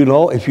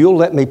 if you'll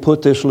let me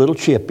put this little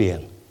chip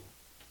in,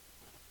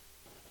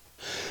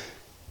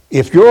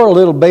 if your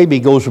little baby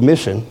goes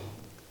missing,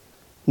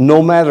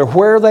 no matter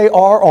where they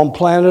are on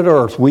planet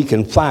Earth, we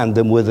can find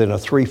them within a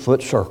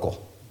 3-foot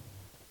circle.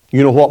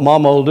 You know what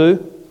Mama will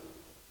do?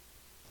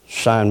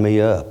 Sign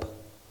me up.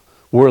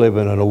 We're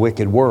living in a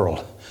wicked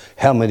world.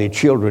 How many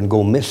children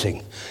go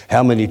missing?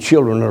 How many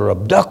children are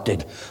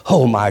abducted?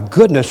 Oh my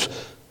goodness.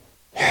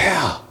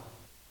 Yeah.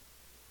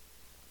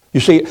 You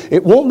see,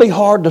 it won't be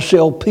hard to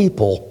sell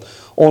people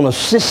on a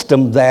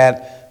system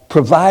that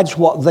provides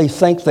what they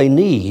think they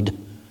need,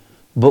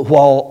 but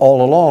while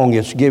all along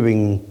it's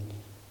giving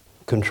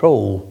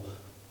control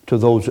to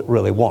those that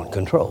really want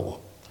control.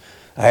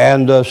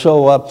 And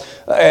so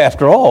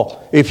after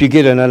all, if you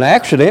get in an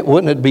accident,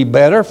 wouldn't it be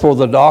better for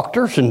the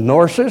doctors and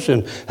nurses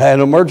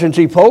and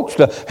emergency folks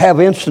to have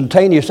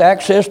instantaneous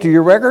access to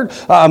your record?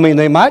 I mean,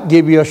 they might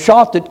give you a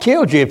shot that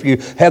kills you if you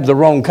have the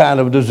wrong kind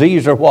of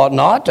disease or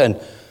whatnot. And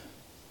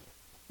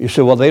you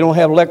say, well, they don't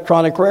have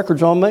electronic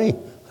records on me.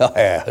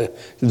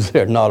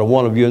 There's not a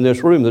one of you in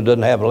this room that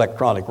doesn't have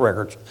electronic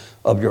records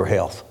of your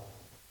health.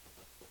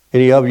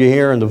 Any of you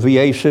here in the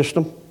VA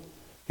system?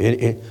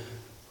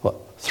 What,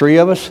 3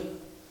 of us?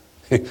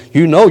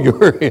 You know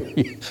you're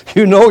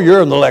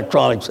in the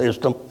electronic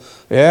system.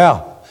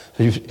 Yeah.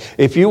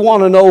 If you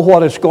want to know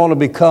what it's going to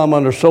become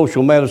under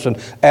social medicine,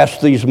 ask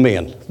these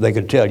men. They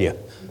can tell you.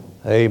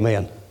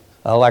 Amen.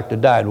 I like to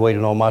die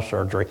waiting on my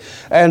surgery.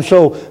 And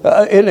so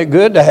isn't it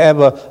good to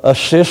have a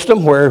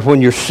system where when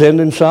you're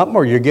sending something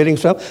or you're getting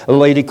something? A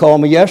lady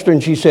called me yesterday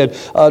and she said,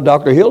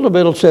 Dr.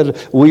 Hildebiddle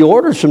said, we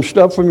ordered some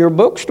stuff from your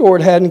bookstore.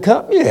 It hadn't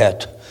come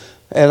yet.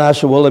 And I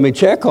said, well, let me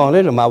check on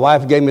it. And my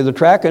wife gave me the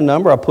tracking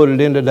number. I put it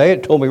in today.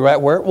 It told me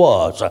right where it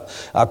was.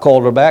 I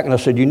called her back and I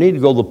said, you need to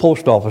go to the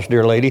post office,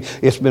 dear lady.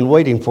 It's been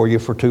waiting for you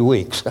for 2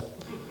 weeks.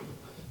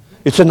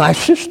 It's a nice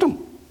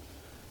system.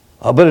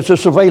 But it's a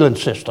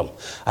surveillance system.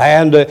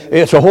 And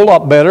it's a whole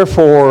lot better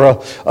for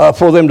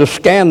them to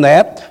scan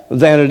that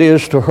than it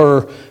is to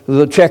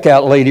the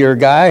checkout lady or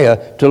guy,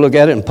 to look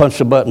at it and punch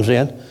the buttons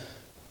in.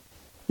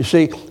 You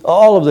see,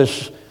 all of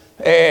this,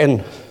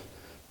 and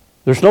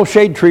there's no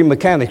shade tree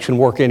mechanics in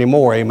work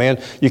anymore,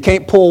 amen. You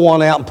can't pull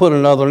one out and put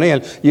another one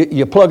in.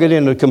 You plug it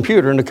in the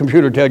computer, and the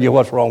computer tells you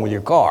what's wrong with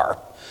your car.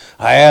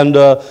 And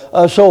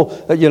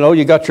so,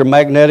 you got your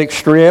magnetic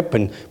strip,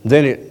 and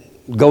then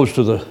it goes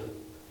to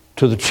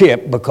the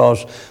chip,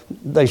 because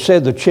they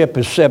said the chip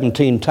is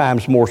 17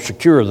 times more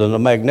secure than the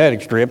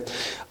magnetic strip.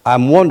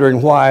 I'm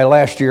wondering why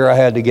last year I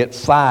had to get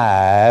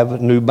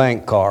 5 new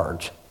bank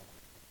cards.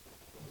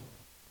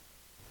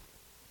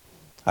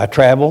 I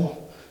travel.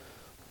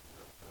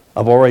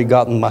 I've already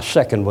gotten my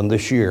 2nd one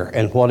this year.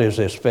 And what is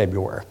this,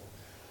 February?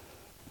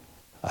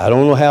 I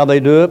don't know how they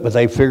do it, but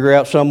they figure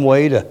out some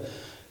way to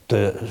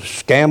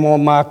scam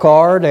on my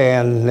card,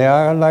 and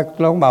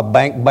my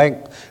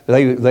bank,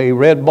 they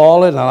red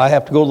ball it, and I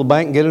have to go to the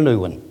bank and get a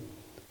new one.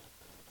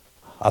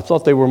 I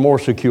thought they were more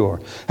secure.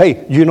 Hey,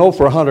 for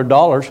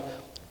 $100,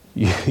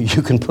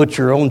 you can put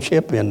your own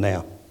chip in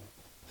now.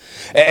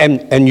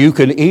 And you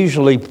can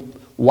easily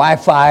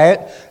Wi-Fi it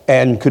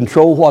and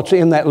control what's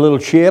in that little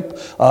chip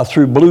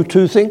through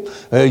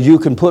Bluetoothing. You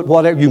can put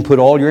whatever. You can put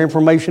all your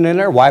information in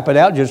there, wipe it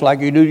out just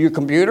like you do your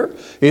computer.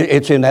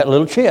 It's in that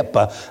little chip.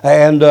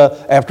 And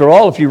after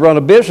all, if you run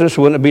a business,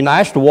 wouldn't it be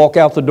nice to walk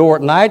out the door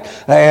at night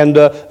and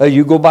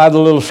you go by the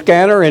little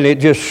scanner and it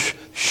just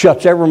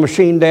shuts every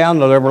machine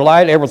down, every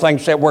light,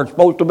 everything's set where it's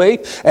supposed to be.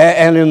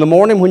 And in the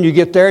morning when you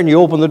get there and you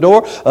open the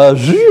door,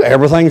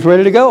 everything's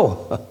ready to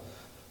go.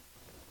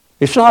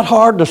 It's not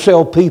hard to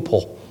sell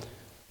people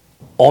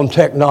on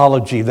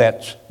technology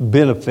that's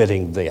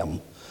benefiting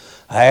them.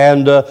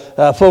 And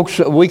folks,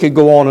 we could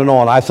go on and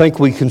on. I think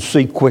we can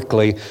see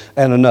quickly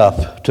and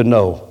enough to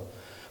know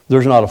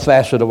there's not a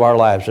facet of our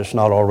lives that's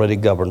not already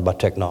governed by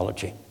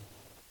technology.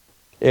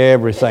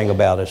 Everything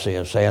about us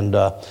is. And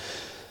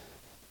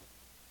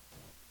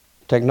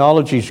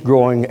technology is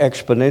growing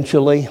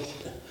exponentially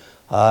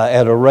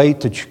at a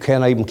rate that you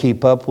can't even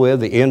keep up with.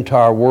 The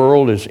entire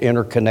world is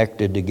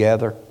interconnected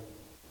together.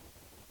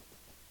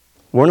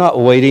 We're not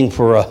waiting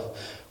for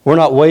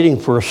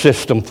a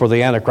system for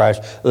the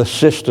Antichrist. The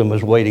system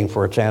is waiting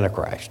for its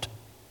Antichrist.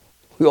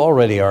 We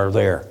already are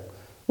there.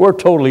 We're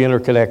totally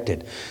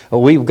interconnected.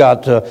 We've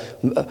got,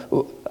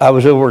 I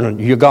was over in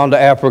Uganda,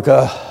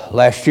 Africa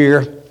last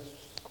year.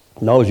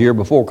 No, it was the year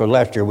before, because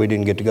last year we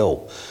didn't get to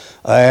go.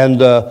 And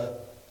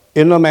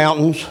in the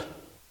mountains,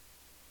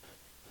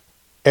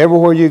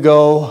 everywhere you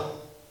go,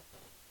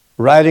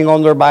 riding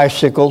on their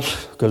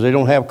bicycles, because they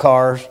don't have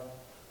cars,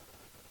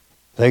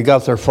 they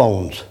got their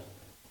phones.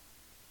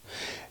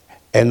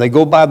 And they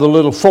go by the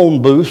little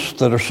phone booths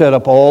that are set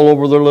up all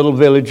over their little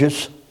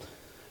villages.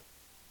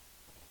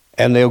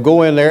 And they'll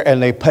go in there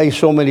and they pay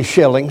so many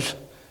shillings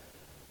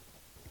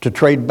to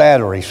trade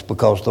batteries,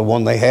 because the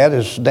one they had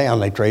is down.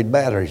 They trade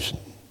batteries.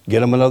 Get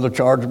them another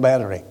charged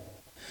battery.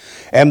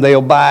 And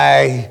they'll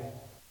buy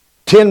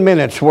 10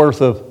 minutes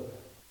worth of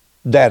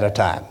data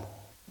time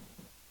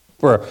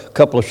for a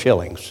couple of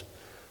shillings.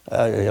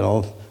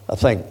 I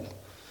think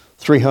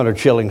 300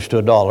 shillings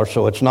to $1,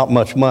 so it's not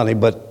much money,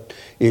 but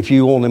if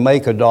you only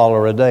make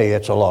 $1 a day,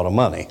 it's a lot of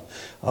money.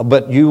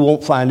 But you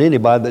won't find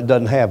anybody that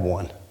doesn't have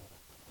one.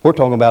 We're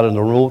talking about in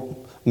the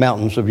rural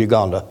mountains of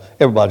Uganda.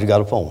 Everybody's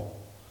got a phone.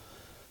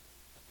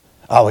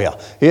 Oh yeah,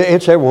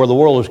 it's everywhere. The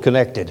world is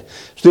connected.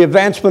 It's the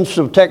advancements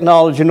of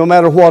technology, no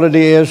matter what it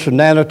is,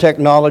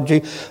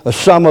 nanotechnology,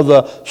 some of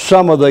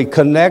the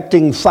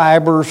connecting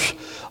fibers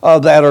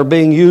that are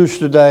being used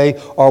today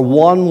are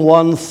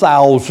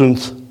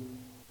 1/1000th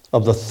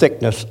of the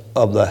thickness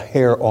of the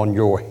hair on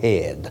your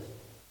head.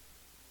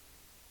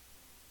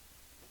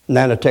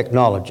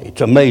 Nanotechnology,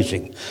 it's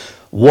amazing.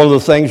 One of the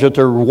things that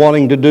they're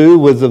wanting to do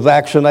with the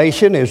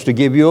vaccination is to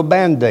give you a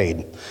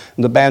Band-Aid.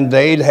 The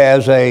Band-Aid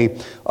has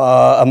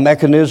a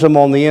mechanism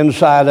on the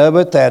inside of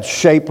it that's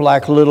shaped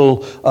like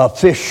little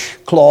fish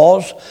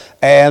claws,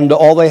 and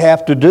all they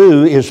have to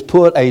do is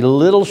put a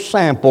little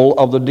sample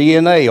of the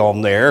DNA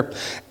on there,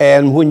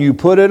 and when you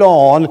put it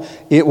on,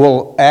 it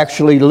will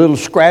actually little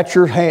scratch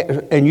your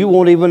hand, and you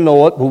won't even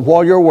know it, but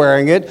while you're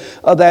wearing it,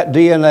 that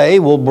DNA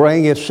will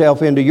bring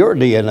itself into your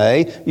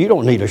DNA. You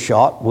don't need a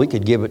shot. We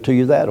could give it to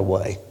you that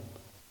way.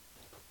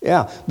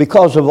 Yeah,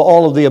 because of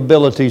all of the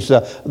abilities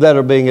that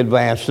are being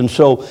advanced. And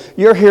so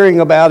you're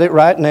hearing about it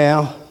right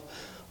now,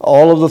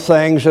 all of the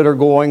things that are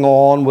going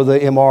on with the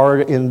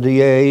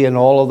mRNA and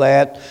all of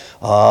that,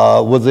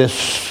 with this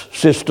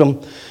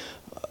system.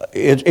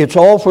 It's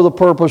all for the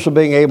purpose of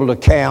being able to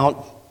count,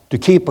 to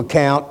keep a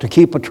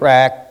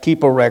track,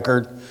 keep a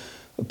record.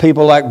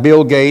 People like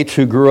Bill Gates,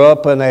 who grew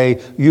up in a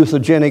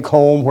euthygenic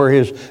home where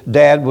his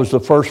dad was the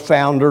first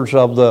founders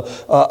of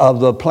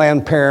the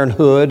Planned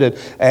Parenthood,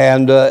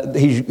 and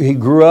he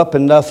grew up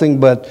in nothing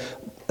but.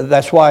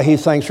 That's why he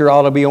thinks there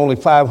ought to be only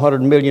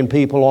 500 million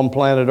people on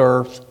planet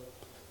Earth.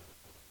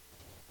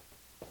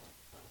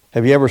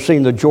 Have you ever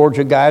seen the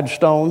Georgia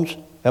Guidestones?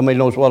 How many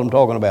knows what I'm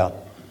talking about?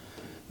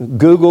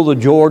 Google the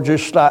Georgia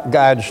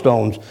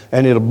Guidestones,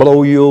 and it'll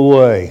blow you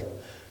away.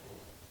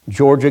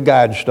 Georgia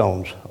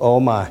Guidestones. Oh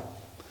my.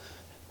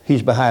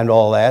 He's behind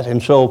all that.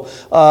 And so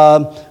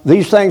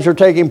these things are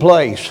taking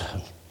place.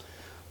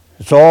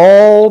 It's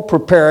all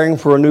preparing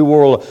for a new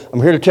world.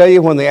 I'm here to tell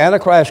you, when the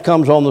Antichrist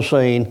comes on the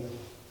scene,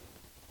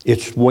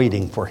 it's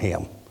waiting for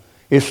him.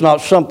 It's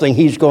not something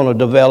he's going to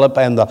develop,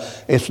 and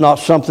it's not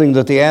something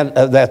that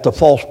the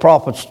false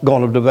prophet's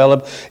going to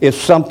develop. It's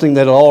something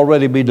that will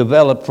already be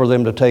developed for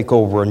them to take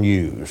over and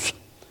use.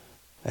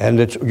 And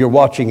you're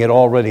watching it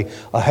already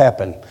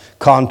happen.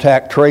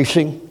 Contact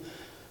tracing.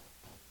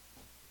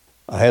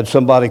 I had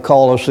somebody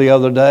call us the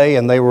other day,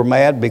 and they were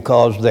mad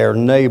because their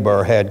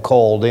neighbor had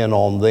called in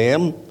on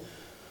them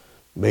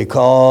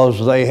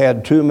because they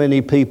had too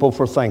many people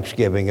for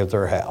Thanksgiving at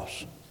their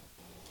house.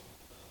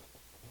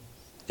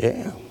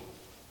 Yeah.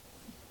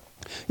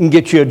 You can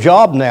get you a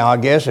job now, I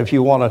guess, if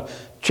you want to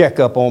check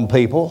up on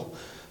people.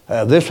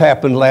 This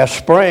happened last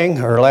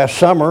spring or last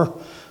summer.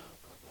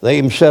 They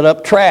even set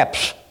up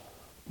traps.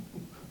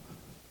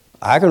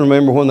 I can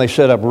remember when they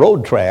set up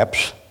road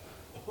traps,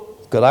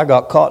 because I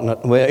got caught in it.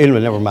 Well,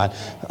 anyway, never mind.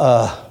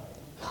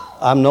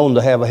 I'm known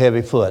to have a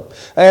heavy foot.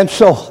 And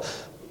so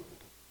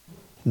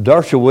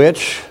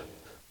Dershowitz,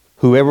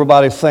 who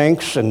everybody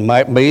thinks and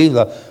might be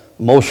the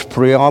most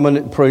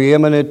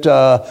preeminent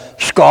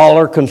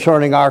scholar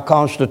concerning our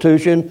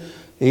Constitution,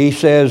 he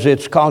says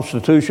it's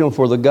constitutional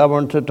for the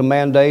government to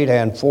mandate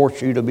and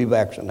force you to be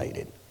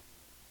vaccinated.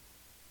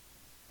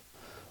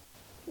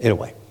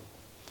 Anyway.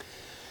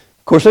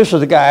 Of course, this is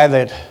the guy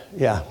that,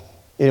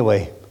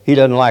 anyway, he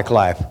doesn't like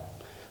life.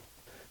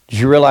 Did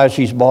you realize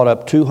he's bought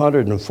up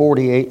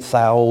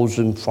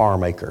 248,000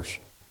 farm acres?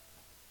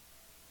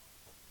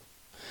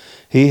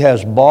 He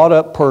has bought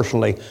up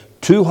personally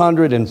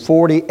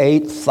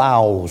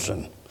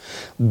 248,000.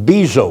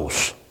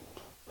 Bezos,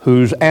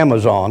 who's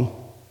Amazon,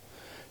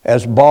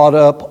 has bought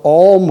up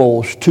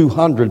almost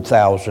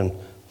 200,000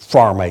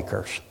 farm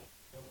acres.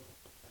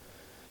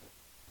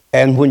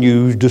 And when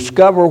you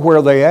discover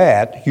where they're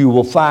at, you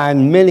will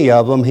find many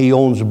of them, he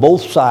owns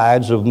both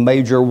sides of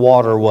major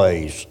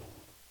waterways.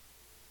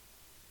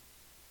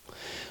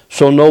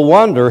 So no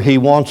wonder he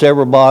wants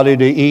everybody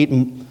to eat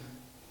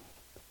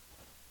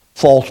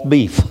false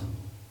beef.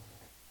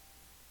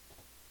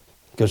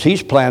 Because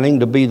he's planning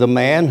to be the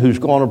man who's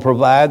going to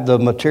provide the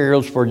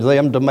materials for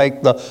them to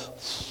make the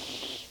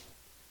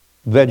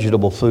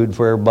vegetable food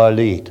for everybody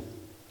to eat.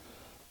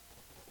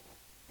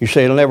 You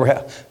say it'll never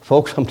happen.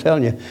 Folks, I'm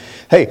telling you,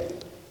 hey,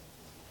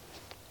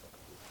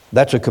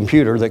 that's a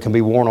computer that can be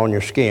worn on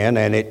your skin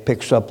and it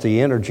picks up the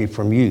energy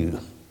from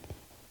you.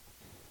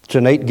 It's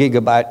an 8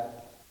 gigabyte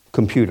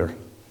computer.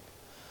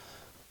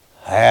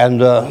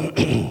 And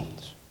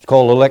it's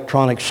called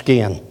electronic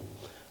skin.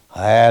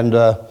 And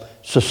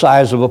it's the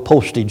size of a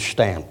postage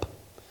stamp.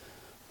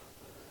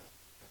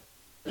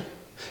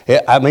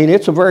 I mean,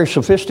 it's a very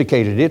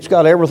sophisticated. It's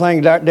got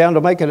everything down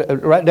to make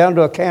it right down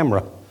to a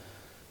camera.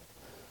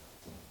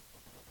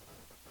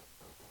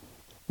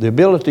 The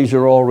abilities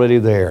are already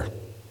there.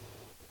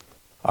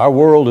 Our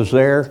world is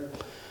there.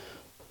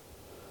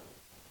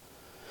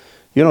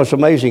 You know, it's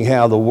amazing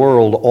how the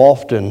world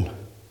often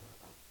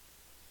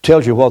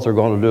tells you what they're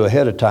going to do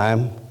ahead of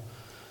time.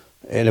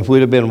 And if we'd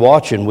have been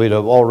watching, we'd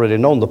have already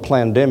known the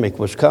pandemic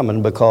was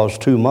coming, because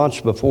 2 months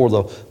before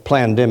the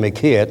pandemic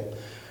hit,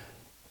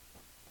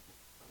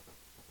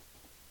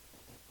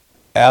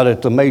 out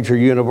at the major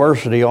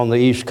university on the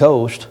East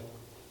Coast,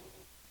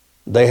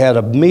 they had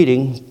a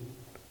meeting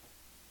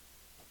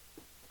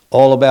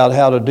all about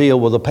how to deal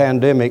with a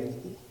pandemic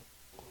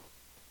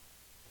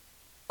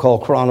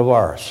called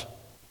coronavirus.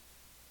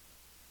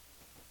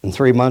 And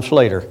 3 months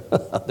later,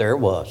 there it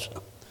was.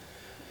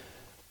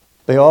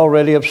 They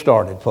already have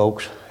started,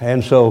 folks.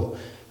 And so,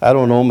 I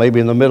don't know, maybe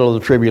in the middle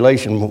of the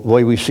tribulation, the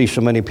way we see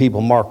so many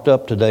people marked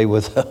up today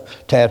with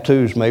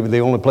tattoos, maybe the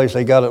only place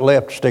they got it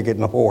left, stick it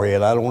in the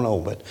forehead. I don't know,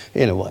 but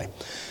anyway.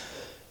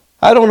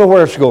 I don't know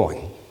where it's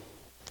going.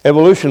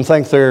 Evolution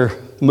thinks they're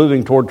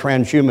moving toward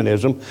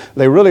transhumanism.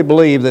 They really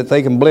believe that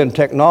they can blend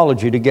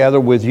technology together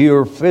with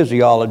your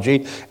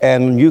physiology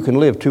and you can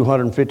live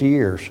 250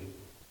 years.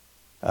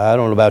 I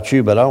don't know about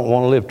you, but I don't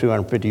want to live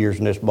 250 years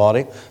in this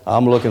body.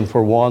 I'm looking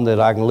for one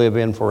that I can live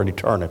in for an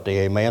eternity,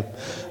 amen?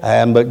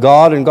 But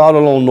God and God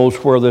alone knows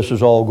where this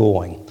is all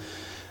going.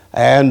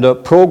 And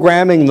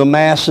programming the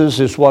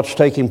masses is what's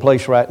taking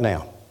place right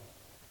now.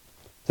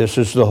 This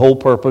is the whole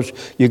purpose.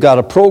 You got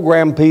to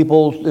program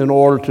people in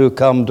order to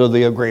come to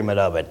the agreement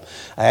of it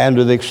and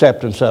to the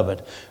acceptance of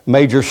it.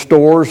 Major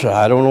stores,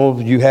 I don't know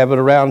if you have it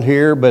around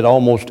here, but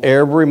almost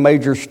every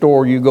major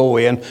store you go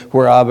in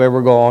where I've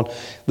ever gone,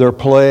 they're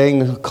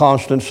playing a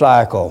constant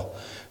cycle.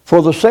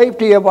 For the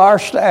safety of our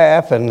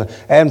staff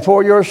and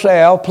for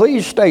yourself,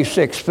 please stay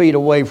 6 feet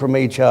away from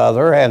each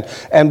other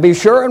and be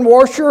sure and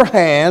wash your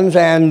hands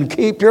and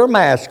keep your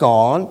mask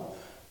on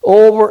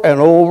over and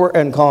over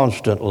and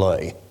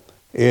constantly.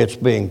 It's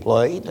being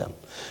played.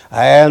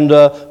 And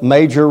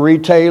major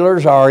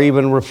retailers are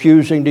even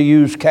refusing to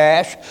use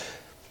cash.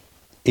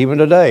 Even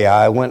today,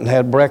 I went and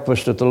had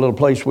breakfast at the little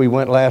place we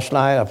went last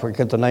night. I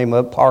forget the name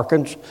of it,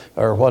 Parkins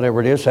or whatever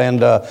it is.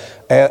 And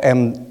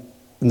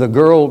the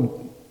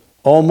girl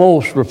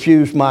almost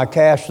refused my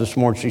cash this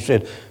morning. She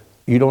said,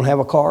 "You don't have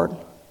a card?"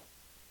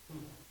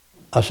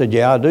 I said,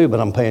 "Yeah, I do, but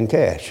I'm paying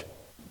cash."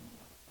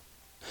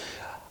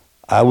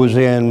 I was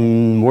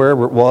in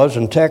wherever it was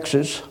in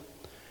Texas,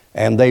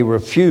 and they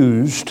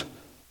refused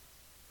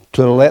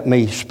to let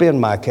me spend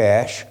my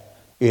cash.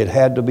 It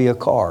had to be a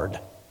card.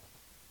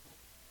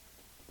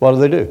 What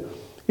do?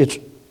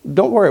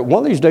 Don't worry,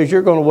 one of these days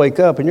you're going to wake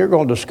up and you're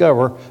going to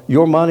discover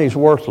your money's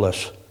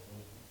worthless.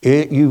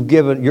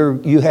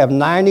 You have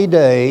 90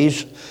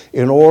 days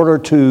in order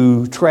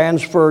to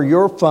transfer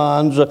your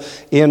funds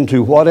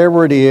into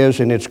whatever it is,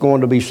 and it's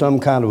going to be some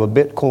kind of a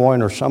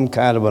Bitcoin or some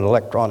kind of an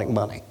electronic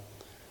money.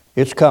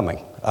 It's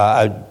coming.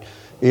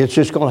 It's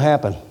just going to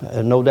happen,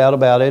 no doubt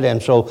about it.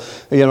 And so,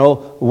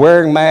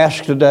 wearing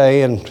masks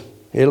today, and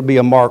it'll be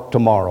a mark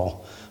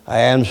tomorrow.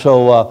 And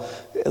so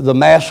the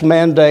mask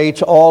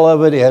mandates, all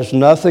of it has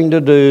nothing to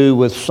do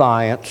with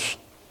science,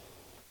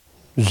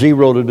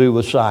 zero to do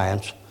with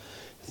science.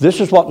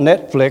 This is what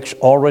Netflix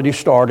already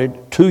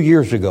started 2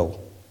 years ago.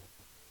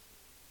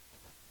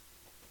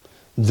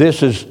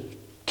 This is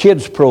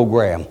kids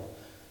program,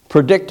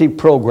 predictive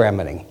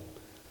programming.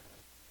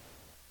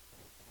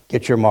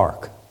 Get your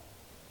mark.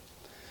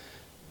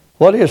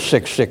 What is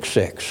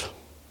 666?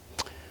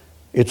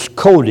 It's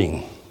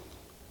coding.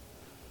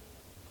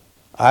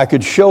 I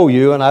could show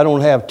you, and I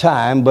don't have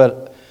time,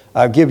 but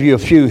I'll give you a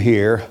few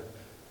here.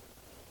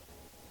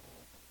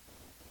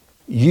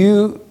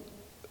 You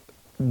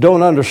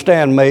don't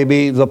understand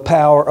maybe the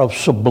power of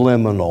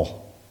subliminal.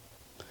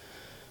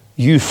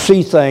 You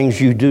see things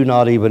you do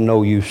not even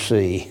know you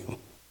see.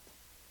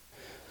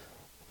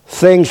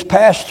 Things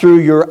pass through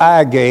your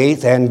eye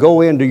gate and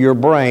go into your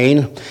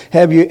brain.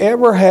 Have you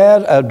ever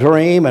had a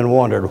dream and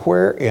wondered,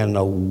 where in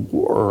the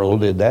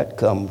world did that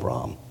come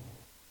from?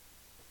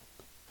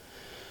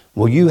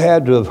 Well, you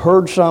had to have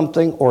heard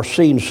something or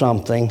seen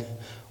something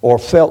or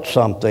felt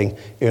something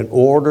in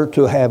order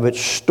to have it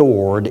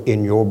stored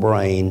in your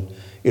brain,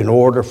 in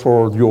order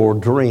for your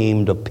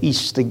dream to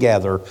piece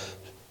together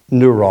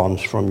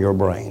neurons from your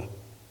brain.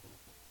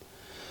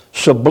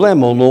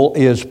 Subliminal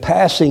is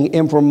passing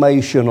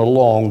information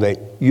along that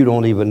you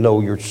don't even know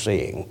you're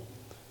seeing.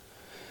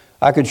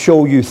 I could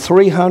show you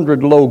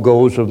 300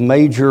 logos of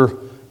major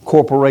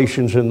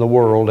corporations in the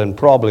world, and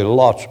probably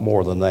lots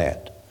more than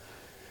that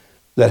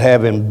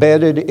have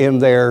embedded in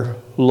their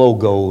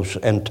logos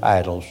and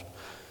titles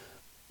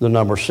the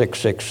number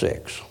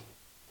 666.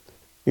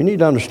 You need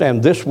to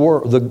understand this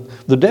world,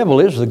 the devil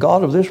is the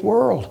god of this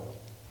world.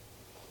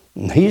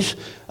 He's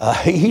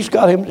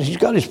got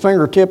his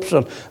fingertips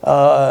and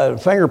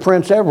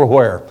fingerprints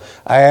everywhere.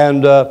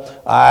 And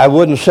I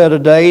wouldn't set a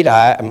date.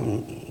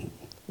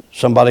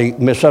 Somebody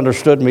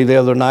misunderstood me the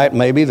other night,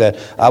 maybe, that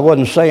I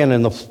wasn't saying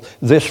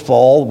this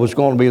fall was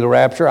going to be the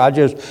rapture. I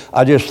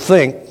just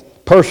think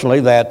personally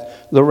that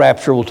the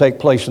rapture will take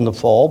place in the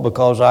fall,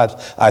 because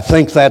I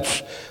think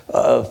that's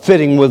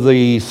fitting with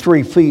the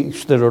 3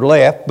 feasts that are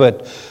left.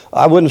 But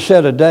I wouldn't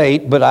set a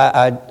date. But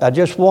I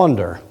just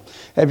wonder.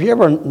 Have you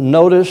ever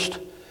noticed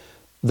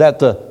that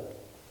the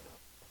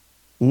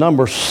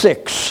number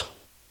 6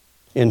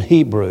 in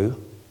Hebrew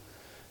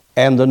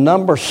and the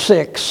number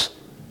 6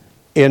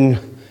 in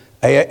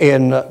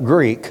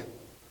Greek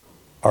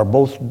are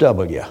both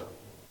W?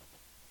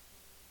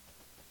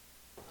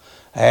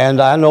 And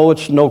I know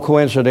it's no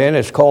coincidence,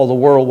 it's called the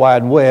World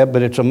Wide Web,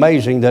 but it's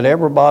amazing that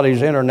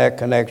everybody's internet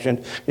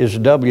connection is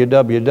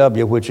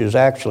www, which is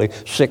actually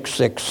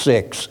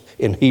 666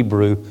 in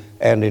Hebrew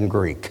and in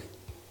Greek.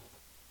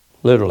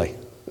 Literally.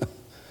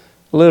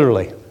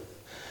 Literally.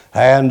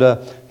 And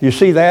you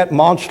see that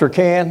Monster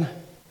can?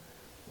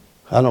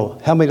 I know.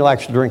 How many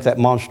likes to drink that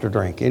Monster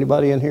drink?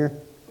 Anybody in here?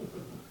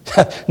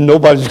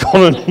 Nobody's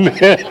going to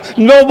admit it.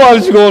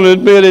 Nobody's going to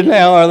admit it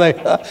now, are they?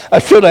 I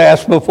should have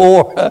asked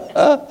before.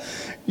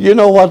 You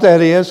know what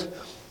that is?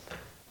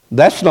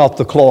 That's not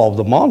the claw of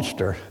the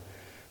monster.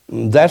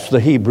 That's the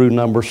Hebrew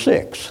number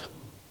 6.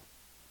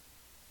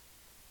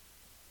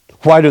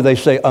 Why do they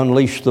say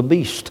unleash the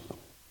beast?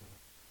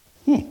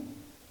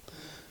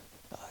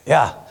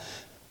 Yeah.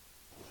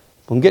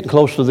 I'm getting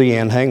close to the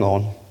end. Hang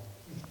on.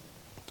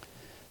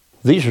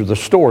 These are the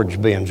storage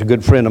bins. A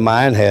good friend of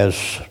mine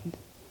has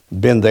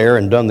been there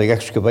and done the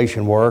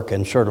excavation work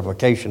and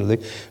certification of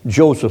the.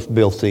 Joseph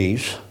built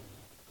these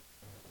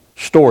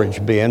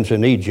storage bins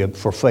in Egypt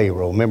for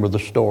Pharaoh. Remember the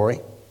story?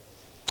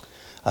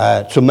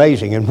 It's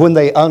amazing. And when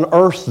they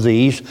unearthed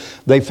these,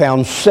 they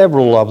found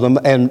several of them,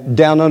 and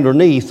down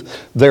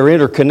underneath, they're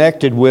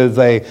interconnected with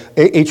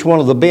each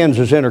one of the bins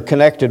is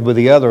interconnected with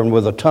the other and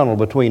with a tunnel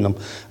between them.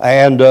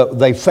 And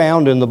they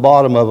found in the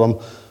bottom of them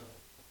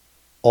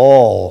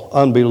all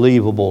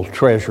unbelievable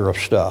treasure of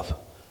stuff.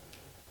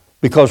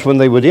 Because when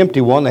they would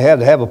empty one, they had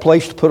to have a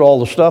place to put all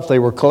the stuff they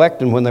were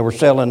collecting when they were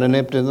selling and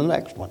emptying the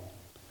next one.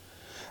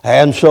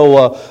 And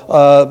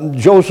so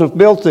Joseph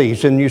built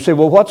these. And you say,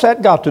 well, what's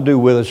that got to do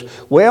with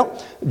us?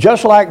 Well,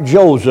 just like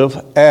Joseph,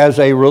 as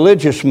a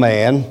religious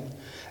man,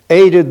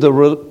 aided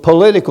the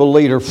political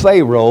leader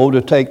Pharaoh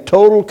to take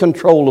total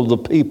control of the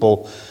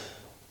people,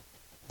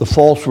 the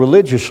false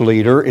religious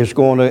leader is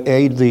going to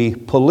aid the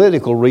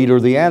political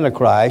leader, the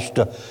Antichrist,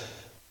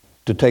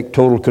 to take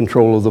total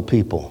control of the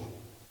people.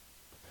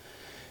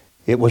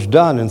 It was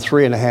done in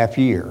 3.5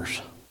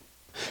 years.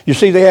 You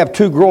see, they have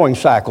 2 growing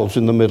cycles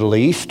in the Middle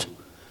East.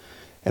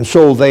 And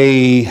so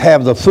they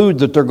have the food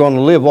that they're going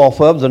to live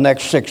off of the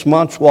next 6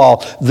 months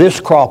while this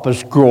crop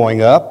is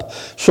growing up.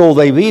 So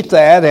they eat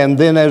that, and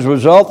then as a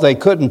result, they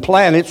couldn't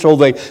plant it, so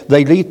they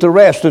eat the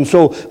rest. And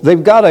so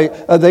they've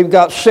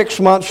got 6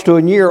 months to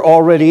a year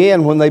already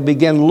in when they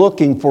begin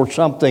looking for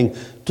something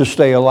to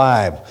stay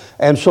alive.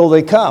 And so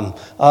they come.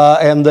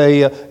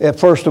 And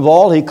first of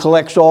all, he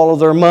collects all of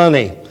their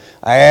money.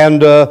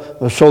 And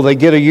so they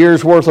get a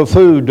year's worth of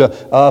food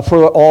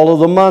for all of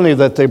the money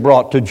that they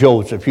brought to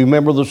Joseph. You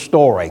remember the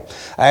story.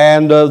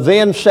 And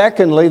then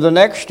secondly, the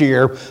next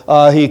year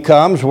he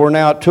comes. We're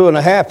now at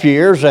 2.5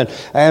 years.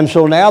 And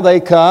so now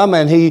they come,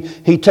 and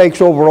he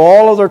takes over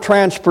all of their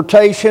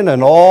transportation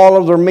and all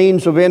of their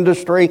means of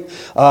industry.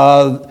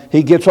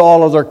 He gets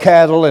all of their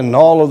cattle and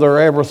all of their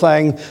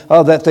everything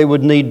that they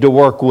would need to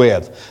work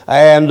with.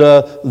 And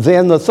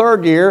then the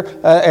third year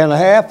and a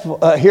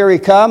half, here he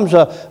comes,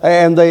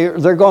 and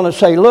they're going to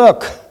say,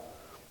 look,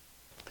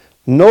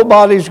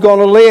 nobody's going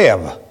to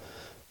live.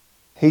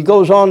 He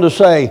goes on to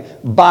say,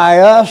 buy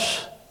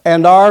us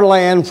and our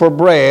land for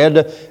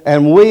bread,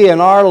 and we and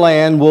our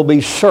land will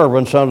be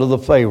servants unto the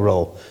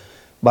Pharaoh.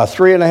 By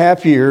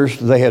 3.5 years,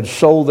 they had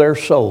sold their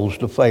souls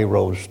to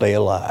Pharaoh to stay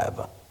alive.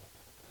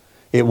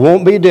 It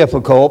won't be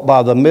difficult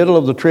by the middle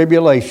of the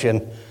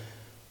tribulation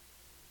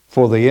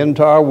for the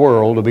entire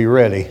world to be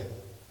ready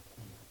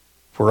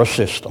for a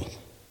system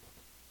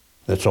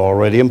that's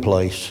already in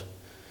place.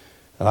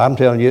 And I'm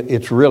telling you,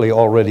 it's really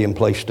already in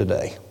place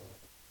today.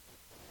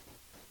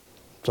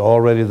 It's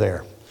already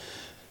there.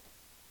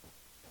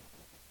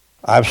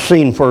 I've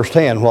seen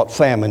firsthand what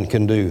famine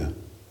can do.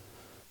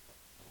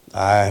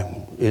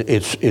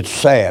 It's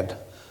sad.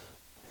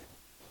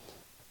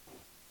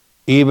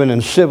 Even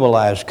in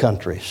civilized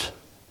countries,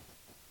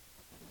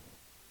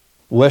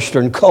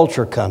 Western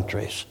culture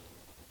countries,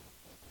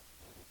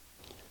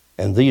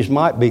 and these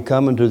might be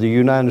coming to the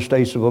United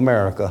States of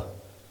America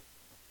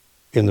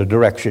in the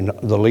direction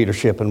the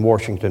leadership in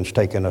Washington's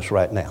taking us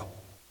right now.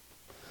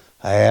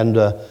 And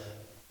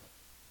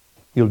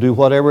you'll do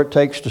whatever it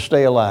takes to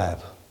stay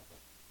alive.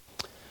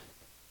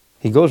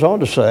 He goes on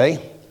to say,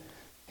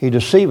 He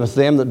deceiveth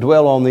them that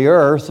dwell on the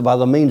earth by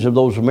the means of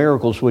those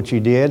miracles which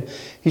He did.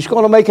 He's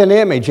going to make an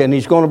image, and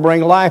He's going to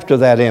bring life to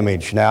that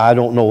image. Now, I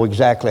don't know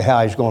exactly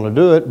how He's going to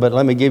do it, but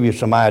let me give you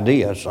some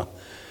ideas.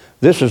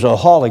 This is a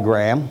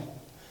hologram,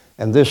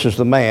 and this is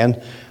the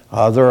man.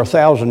 They're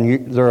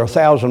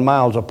 1,000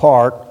 miles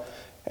apart,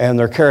 and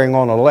they're carrying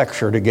on a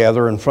lecture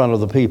together in front of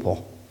the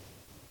people.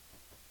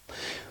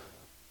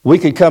 We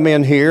could come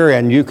in here,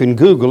 and you can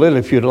Google it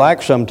if you'd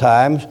like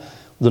sometimes,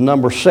 the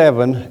number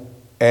 7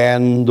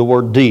 and the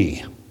word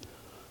D.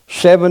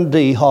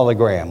 7D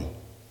hologram.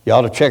 You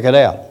ought to check it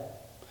out.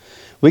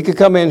 We could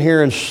come in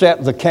here and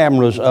set the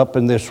cameras up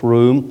in this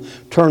room,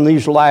 turn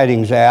these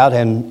lightings out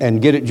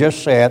and get it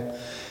just set,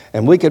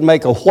 and we could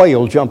make a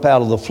whale jump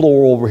out of the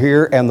floor over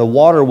here, and the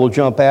water will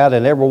jump out,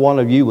 and every one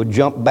of you would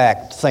jump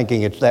back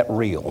thinking it's that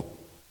real.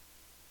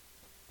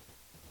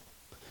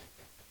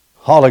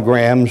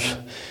 Holograms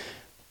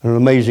are an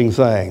amazing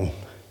thing.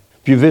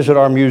 If you visit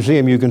our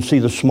museum, you can see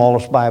the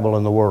smallest Bible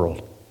in the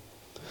world.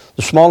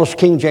 The smallest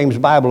King James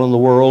Bible in the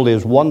world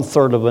is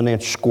 1/3 of an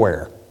inch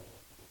square.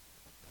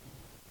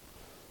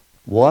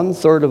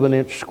 1/3 of an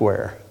inch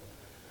square.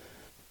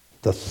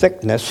 The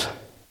thickness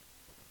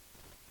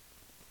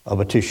of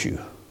a tissue.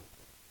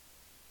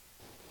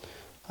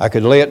 I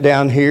could lay it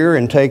down here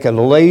and take a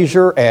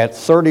laser at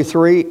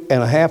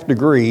 33.5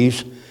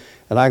 degrees,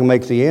 and I can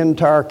make the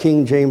entire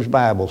King James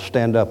Bible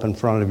stand up in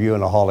front of you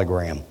in a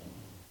hologram.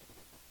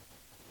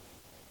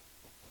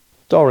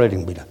 It's already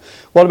going to be done.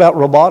 What about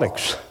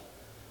robotics?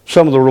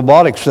 Some of the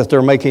robotics that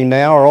they're making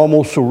now are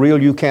almost so real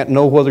you can't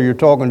know whether you're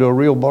talking to a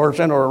real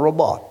person or a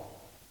robot.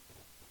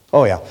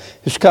 Oh yeah,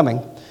 it's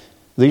coming.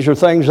 These are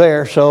things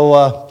there.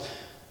 So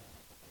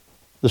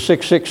the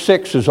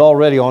 666 is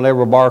already on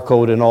every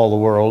barcode in all the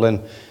world,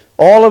 and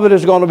all of it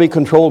is going to be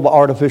controlled by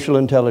artificial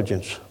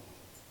intelligence.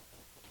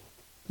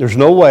 There's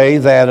no way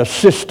that a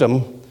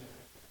system,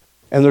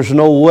 and there's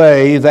no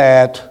way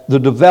that the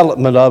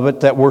development of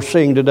it that we're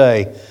seeing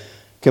today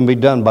can be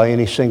done by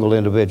any single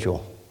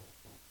individual.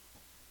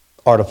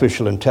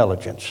 Artificial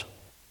intelligence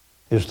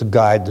is the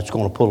guide that's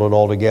going to pull it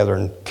all together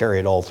and carry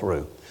it all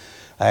through.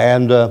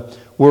 And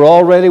we're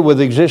already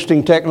with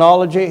existing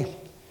technology.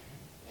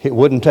 It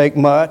wouldn't take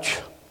much.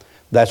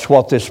 That's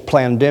what this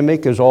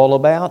pandemic is all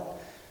about.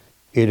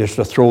 It is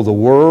to throw the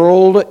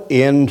world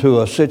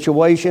into a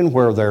situation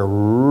where they're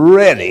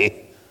ready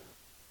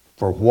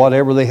for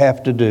whatever they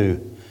have to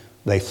do.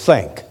 They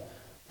think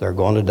they're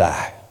going to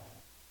die.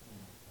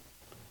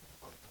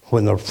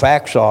 When the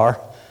facts are,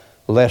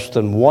 less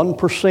than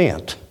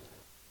 1%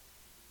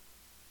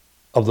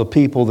 of the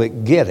people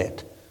that get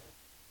it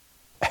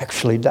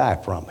actually die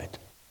from it.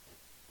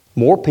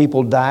 More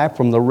people die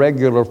from the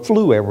regular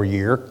flu every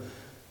year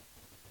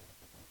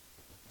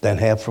than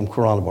have from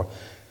coronavirus.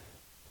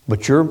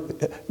 But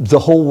the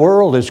whole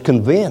world is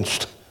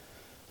convinced,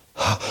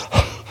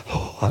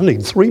 I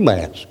need 3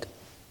 masks.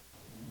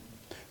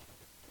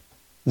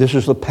 This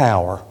is the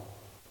power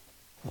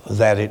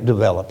that it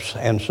develops.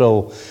 And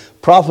so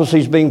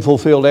prophecy's being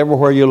fulfilled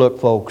everywhere you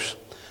look, folks.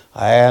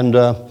 And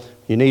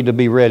you need to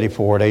be ready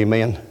for it,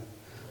 amen.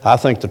 I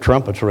think the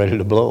trumpet's ready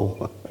to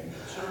blow.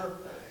 Sir,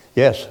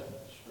 Yes.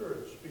 the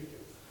Spirit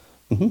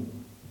speaketh. Mm-hmm.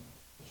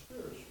 The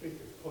Spirit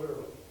speaketh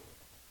clearly.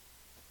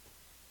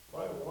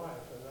 My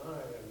wife and I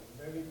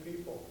and many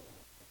people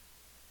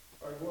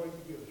are going to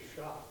get a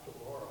shot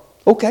tomorrow.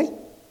 Okay.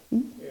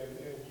 And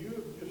you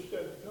have just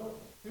said, don't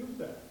do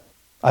that.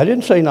 I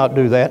didn't say not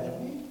do that. You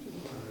need to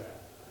do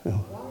that. No.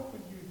 Why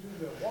would you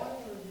do that? Why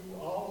are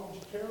you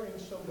always tearing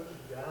somebody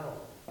down?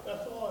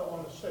 That's all I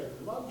want to say.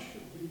 Love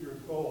should be your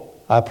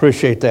goal. I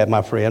appreciate that,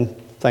 my friend.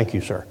 Thank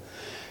you, sir.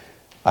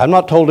 I've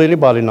not told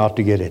anybody not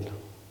to get it.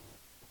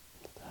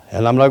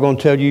 And I'm not going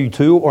to tell you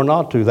to or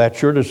not to.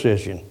 That's your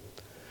decision.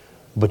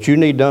 But you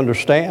need to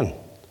understand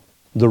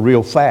the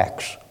real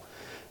facts.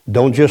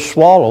 Don't just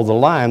swallow the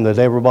line that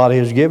everybody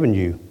has given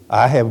you.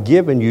 I have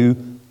given you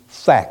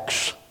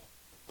facts.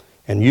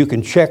 And you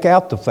can check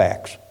out the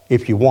facts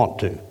if you want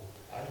to.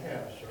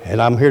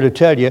 And I'm here to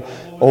tell you,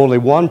 only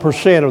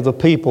 1% of the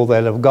people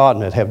that have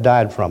gotten it have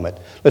died from it.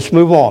 Let's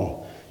move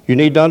on. You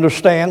need to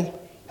understand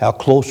how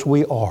close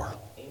we are.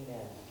 Amen.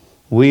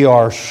 We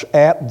are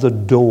at the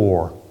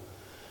door.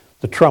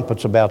 The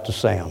trumpet's about to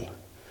sound.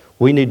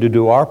 We need to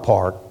do our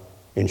part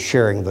in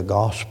sharing the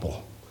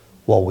gospel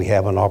while we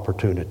have an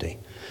opportunity.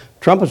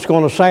 Trumpet's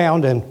going to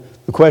sound, and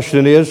the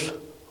question is,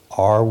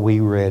 are we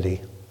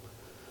ready?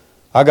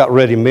 I got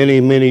ready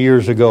many, many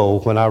years ago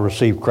when I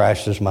received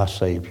Christ as my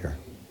Savior.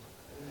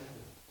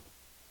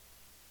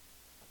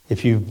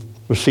 If you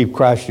receive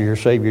Christ as your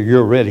Savior,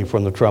 you're ready for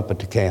the trumpet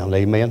to count.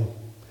 Amen?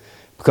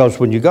 Because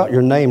when you got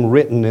your name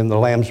written in the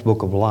Lamb's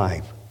Book of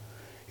Life,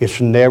 it's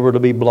never to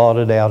be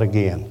blotted out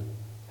again.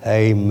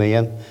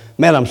 Amen.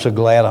 Man, I'm so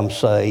glad I'm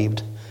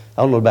saved.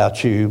 I don't know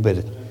about you, but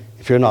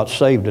if you're not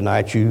saved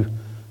tonight, you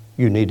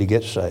need to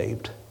get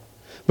saved.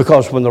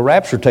 Because when the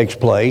rapture takes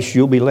place,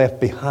 you'll be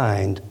left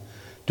behind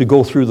to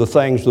go through the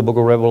things the book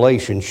of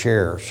Revelation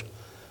shares.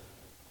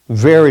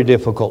 Very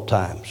difficult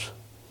times.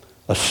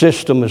 A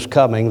system is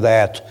coming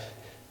that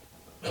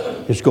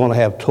is going to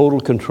have total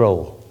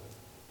control.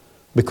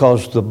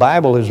 Because the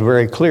Bible is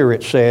very clear.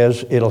 It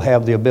says it'll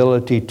have the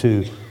ability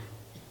to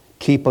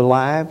keep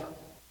alive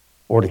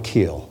or to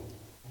kill.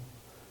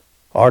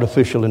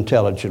 Artificial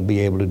intelligence will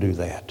be able to do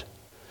that.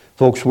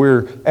 Folks,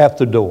 we're at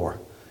the door.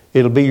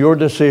 It'll be your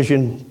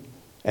decision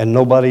and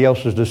nobody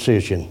else's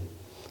decision.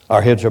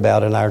 Our heads are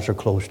bowed and eyes are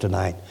closed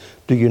tonight.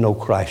 Do you know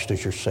Christ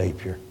as your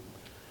Savior?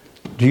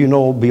 Do you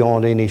know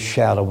beyond any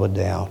shadow of a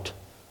doubt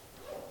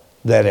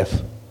that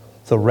if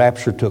the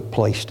rapture took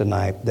place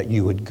tonight, that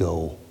you would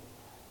go?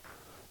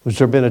 Has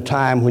there been a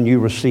time when you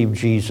received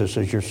Jesus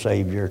as your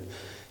Savior,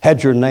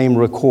 had your name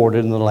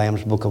recorded in the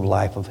Lamb's Book of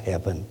Life of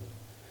heaven?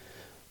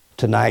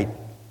 Tonight,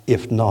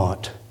 if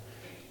not,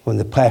 when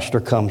the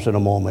pastor comes in a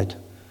moment,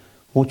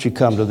 won't you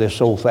come to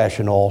this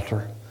old-fashioned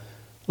altar?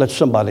 Let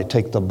somebody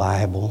take the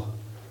Bible,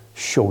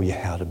 show you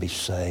how to be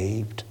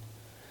saved.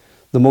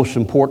 The most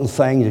important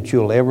thing that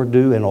you'll ever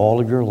do in all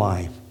of your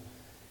life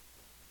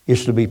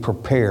is to be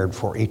prepared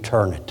for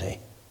eternity.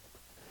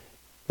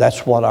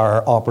 That's what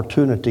our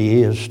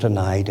opportunity is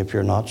tonight if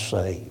you're not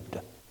saved.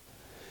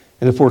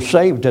 And if we're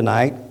saved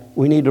tonight,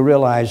 we need to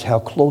realize how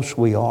close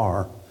we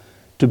are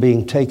to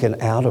being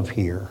taken out of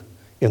here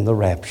in the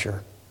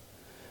rapture.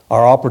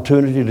 Our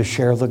opportunity to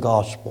share the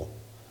gospel.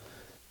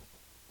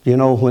 You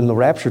know, when the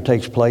rapture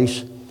takes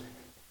place,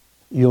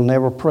 you'll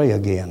never pray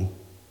again.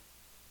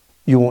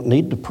 You won't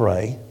need to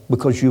pray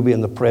because you'll be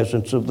in the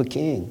presence of the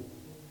King.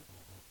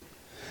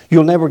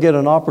 You'll never get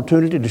an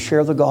opportunity to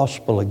share the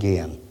gospel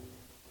again.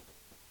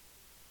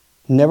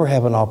 Never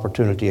have an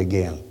opportunity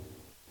again.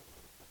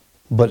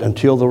 But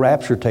until the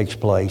rapture takes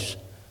place,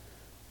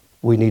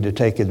 we need to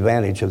take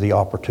advantage of the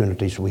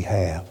opportunities we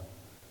have,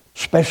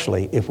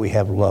 especially if we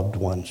have loved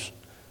ones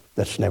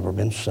that's never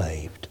been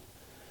saved.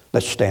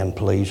 Let's stand,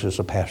 please, as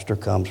the pastor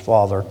comes.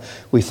 Father,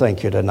 we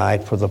thank you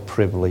tonight for the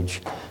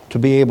privilege to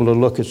be able to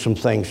look at some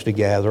things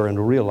together and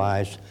to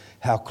realize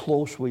how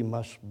close we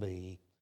must be